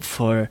 We hope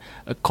for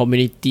a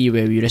community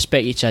where we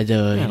respect each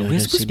other. Yeah, we're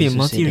supposed to be a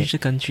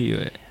multiracial country,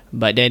 right?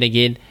 But then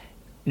again,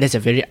 that's a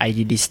very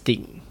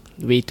idealistic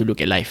way to look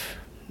at life.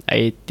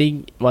 I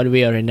think one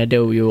way or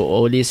another, we will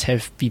always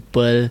have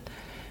people,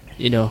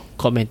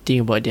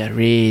 commenting about their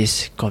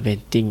race,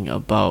 commenting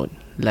about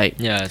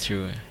yeah,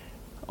 true.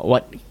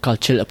 What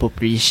cultural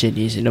appropriation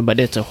is, but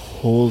that's a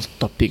whole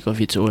topic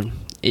of its own.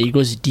 It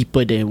goes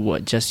deeper than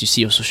what just you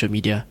see on social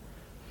media.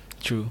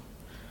 True.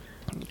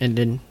 And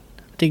then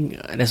I think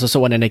there's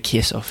also one other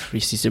case of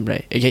racism,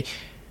 right? Okay,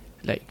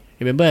 like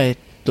remember I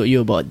told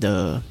you about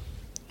the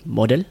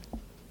model?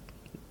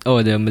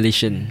 Oh, the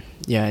Malaysian.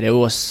 Yeah, that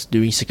was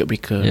during circuit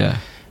breaker. Yeah.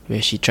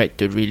 Where she tried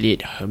to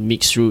relate her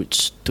mixed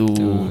roots to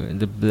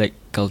the black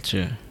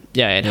culture.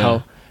 Yeah, and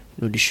how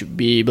they should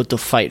be able to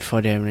fight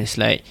for them. And it's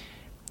like,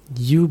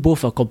 you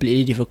both are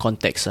completely different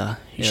contexts.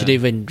 You shouldn't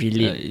even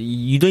relate.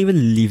 You don't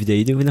even live there.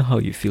 You don't even know how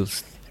it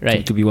feels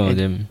to be one of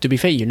them. To be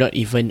fair, you're not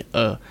even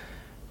a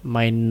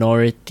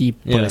minority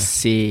per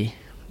se.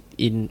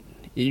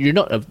 You're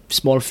not a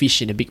small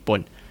fish in a big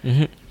pond.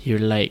 Mm-hmm. You're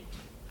like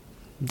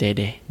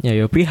there. Yeah,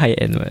 you're pretty high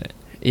end, right?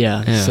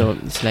 Yeah, so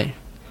it's like,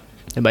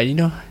 but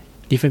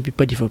different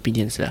people, different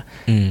opinions lah.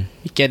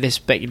 We can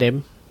respect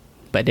them,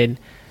 but then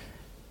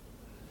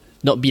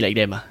not be like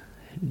them.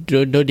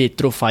 Don't they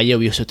throw fire,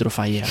 we also throw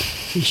fire.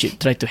 We should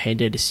try to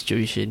handle the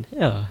situation.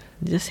 Yeah,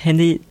 just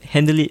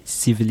handle it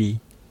civilly.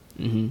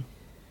 Mm-hmm.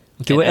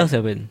 Okay, what else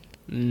happened?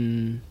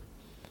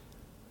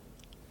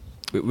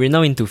 We're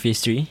now into phase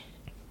 3.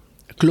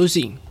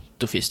 Closing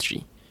to phase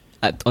 3.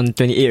 On the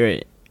 28th,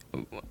 right?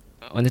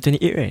 On the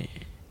 28th, right?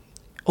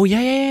 Oh,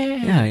 yeah.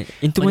 Yeah,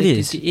 in 2 more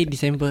days. 28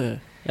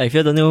 December. Yeah, if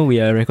you don't know, we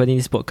are recording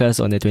this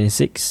podcast on the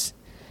 26th.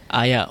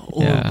 Yeah.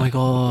 Oh my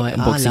god.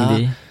 Boxing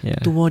Day. Yeah.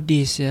 2 more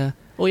days, yeah.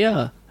 Oh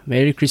yeah.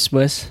 Merry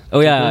Christmas.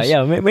 Oh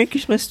yeah. Merry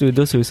Christmas to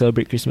those who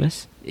celebrate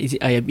Christmas.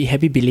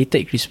 Happy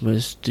belated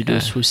Christmas to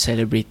those who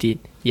celebrated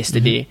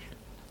yesterday.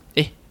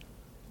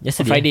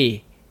 Yesterday.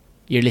 Friday.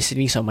 You're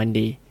listening on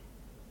Monday.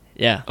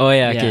 Yeah. Oh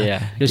yeah. Okay.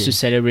 Yeah. Those who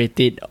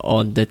celebrated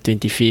on the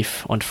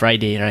 25th on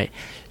Friday, right?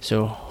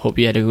 So hope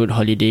you had a good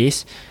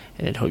holidays,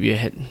 and hope you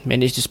had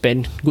managed to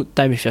spend good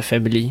time with your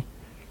family.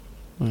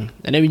 And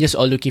then we're just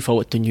all looking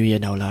forward to New Year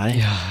now, lah.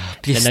 Yeah.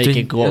 Please. And now you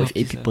can go out with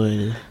 8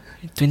 people.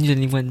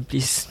 2021,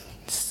 please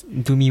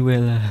do me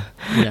well.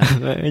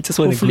 Yeah. I just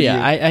want hopefully,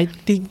 I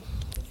think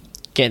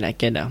can.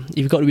 If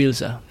you got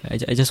wheels, I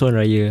just want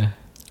Raya.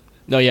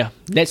 No, yeah.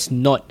 Let's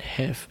not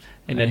have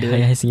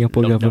another. Hi,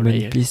 Singapore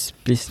government. Raya.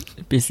 Please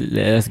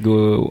let us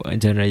go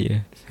Jalan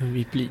Raya.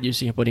 We plead you,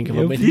 Singaporean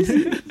government.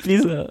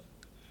 Please.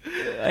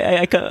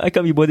 I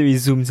can't be bothered with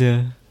Zoom,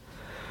 sir.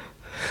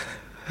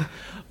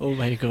 Oh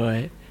my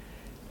god.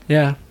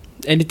 Yeah.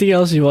 Anything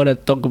else you want to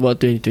talk about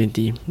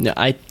 2020? No,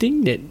 I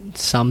think that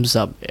sums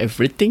up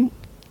everything.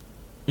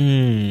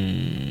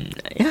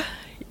 Yeah.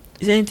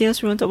 Is there anything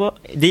else we want to talk about?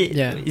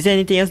 Is there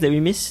anything else that we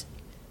miss?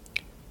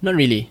 Not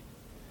really.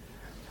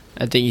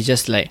 I think it's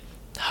just like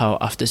how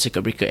after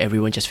circuit breaker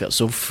everyone just felt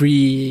so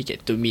free,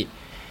 get to meet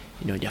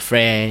their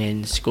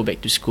friends, go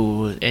back to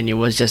school, and it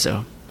was just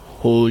a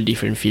whole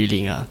different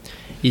feeling.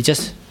 It's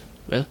just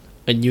a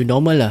new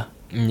normal.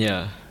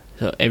 Yeah.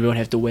 So everyone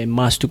have to wear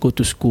masks to go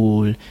to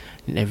school,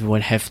 and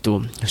everyone have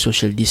to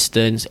social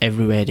distance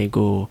everywhere they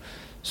go.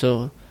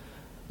 So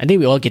I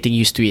think we're all getting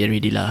used to it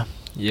already lah.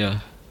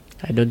 Yeah.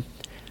 I don't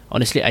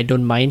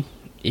mind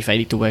if I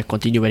need to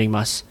continue wearing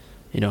masks.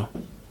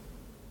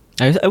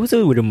 I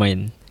also wouldn't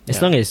mind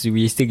as long as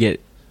we still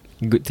get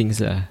good things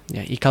lah.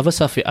 Yeah, it covers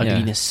half your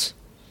ugliness.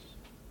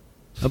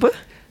 Apa?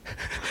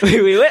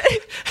 Wait, what?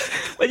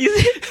 What did you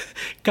say?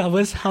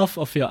 Covers half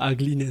of your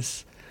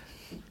ugliness.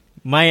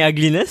 My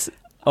ugliness?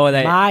 Or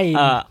like mine.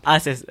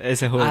 Us as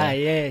a whole.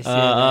 Yes.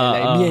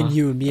 Like me and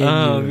you. Me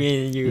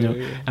and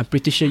you. I'm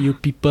pretty sure you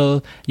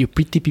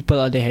pretty people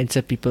out there,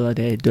 handsome people out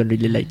there, don't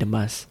really like the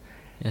mask.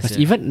 Yes,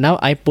 even now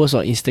I post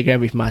on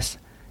Instagram with mask.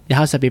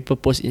 How some people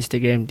post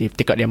Instagram, they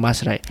take out their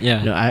mask, right?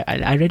 Yeah.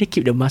 I rather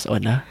keep the mask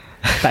on.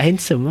 Tak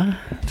handsome.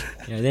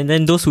 Yeah.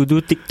 Then those who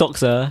do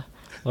TikToks,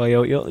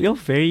 you're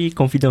very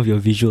confident of your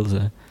visuals.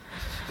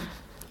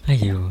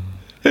 Aiyo.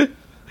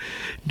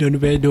 Don't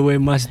wear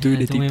mask, do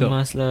the TikTok. Don't wear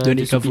mask lah. Don't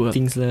need cover up.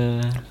 Things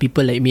lah.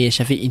 People like me and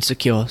Shafiq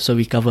insecure, so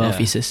we cover our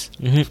faces.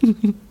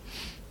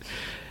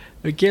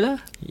 Okay lah.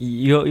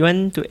 You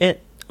want to add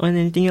on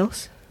anything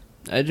else?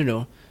 I don't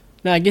know.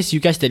 Now I guess you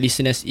guys, the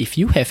listeners, if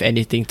you have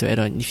anything to add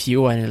on, if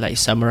you want to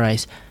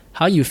summarize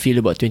how you feel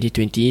about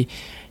 2020,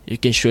 you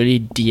can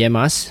surely DM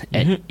us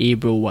at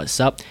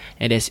ABroWhatsApp,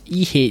 and that's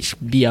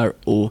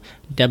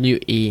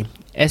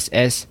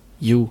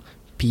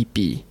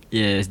EHBROWASSUPP.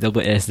 Yes,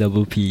 double S,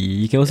 double P.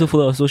 You can also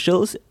follow our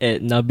socials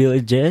at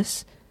Nabil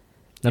Jazz.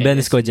 Nabil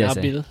underscore Jazz.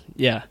 Nabil,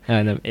 yeah.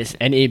 Nab- It's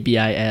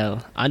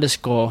NABIL_JEZ.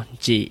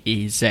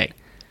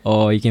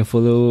 Or you can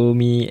follow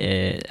me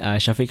at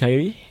Shafiq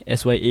Khairi,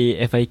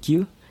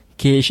 SYAFIQ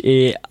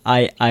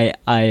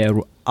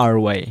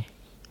KHAIIIRY.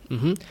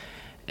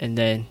 And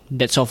then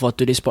that's all for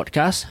today's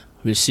podcast.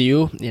 We'll see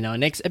you in our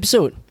next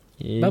episode.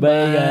 Okay, Bye-bye.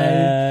 bye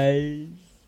guys.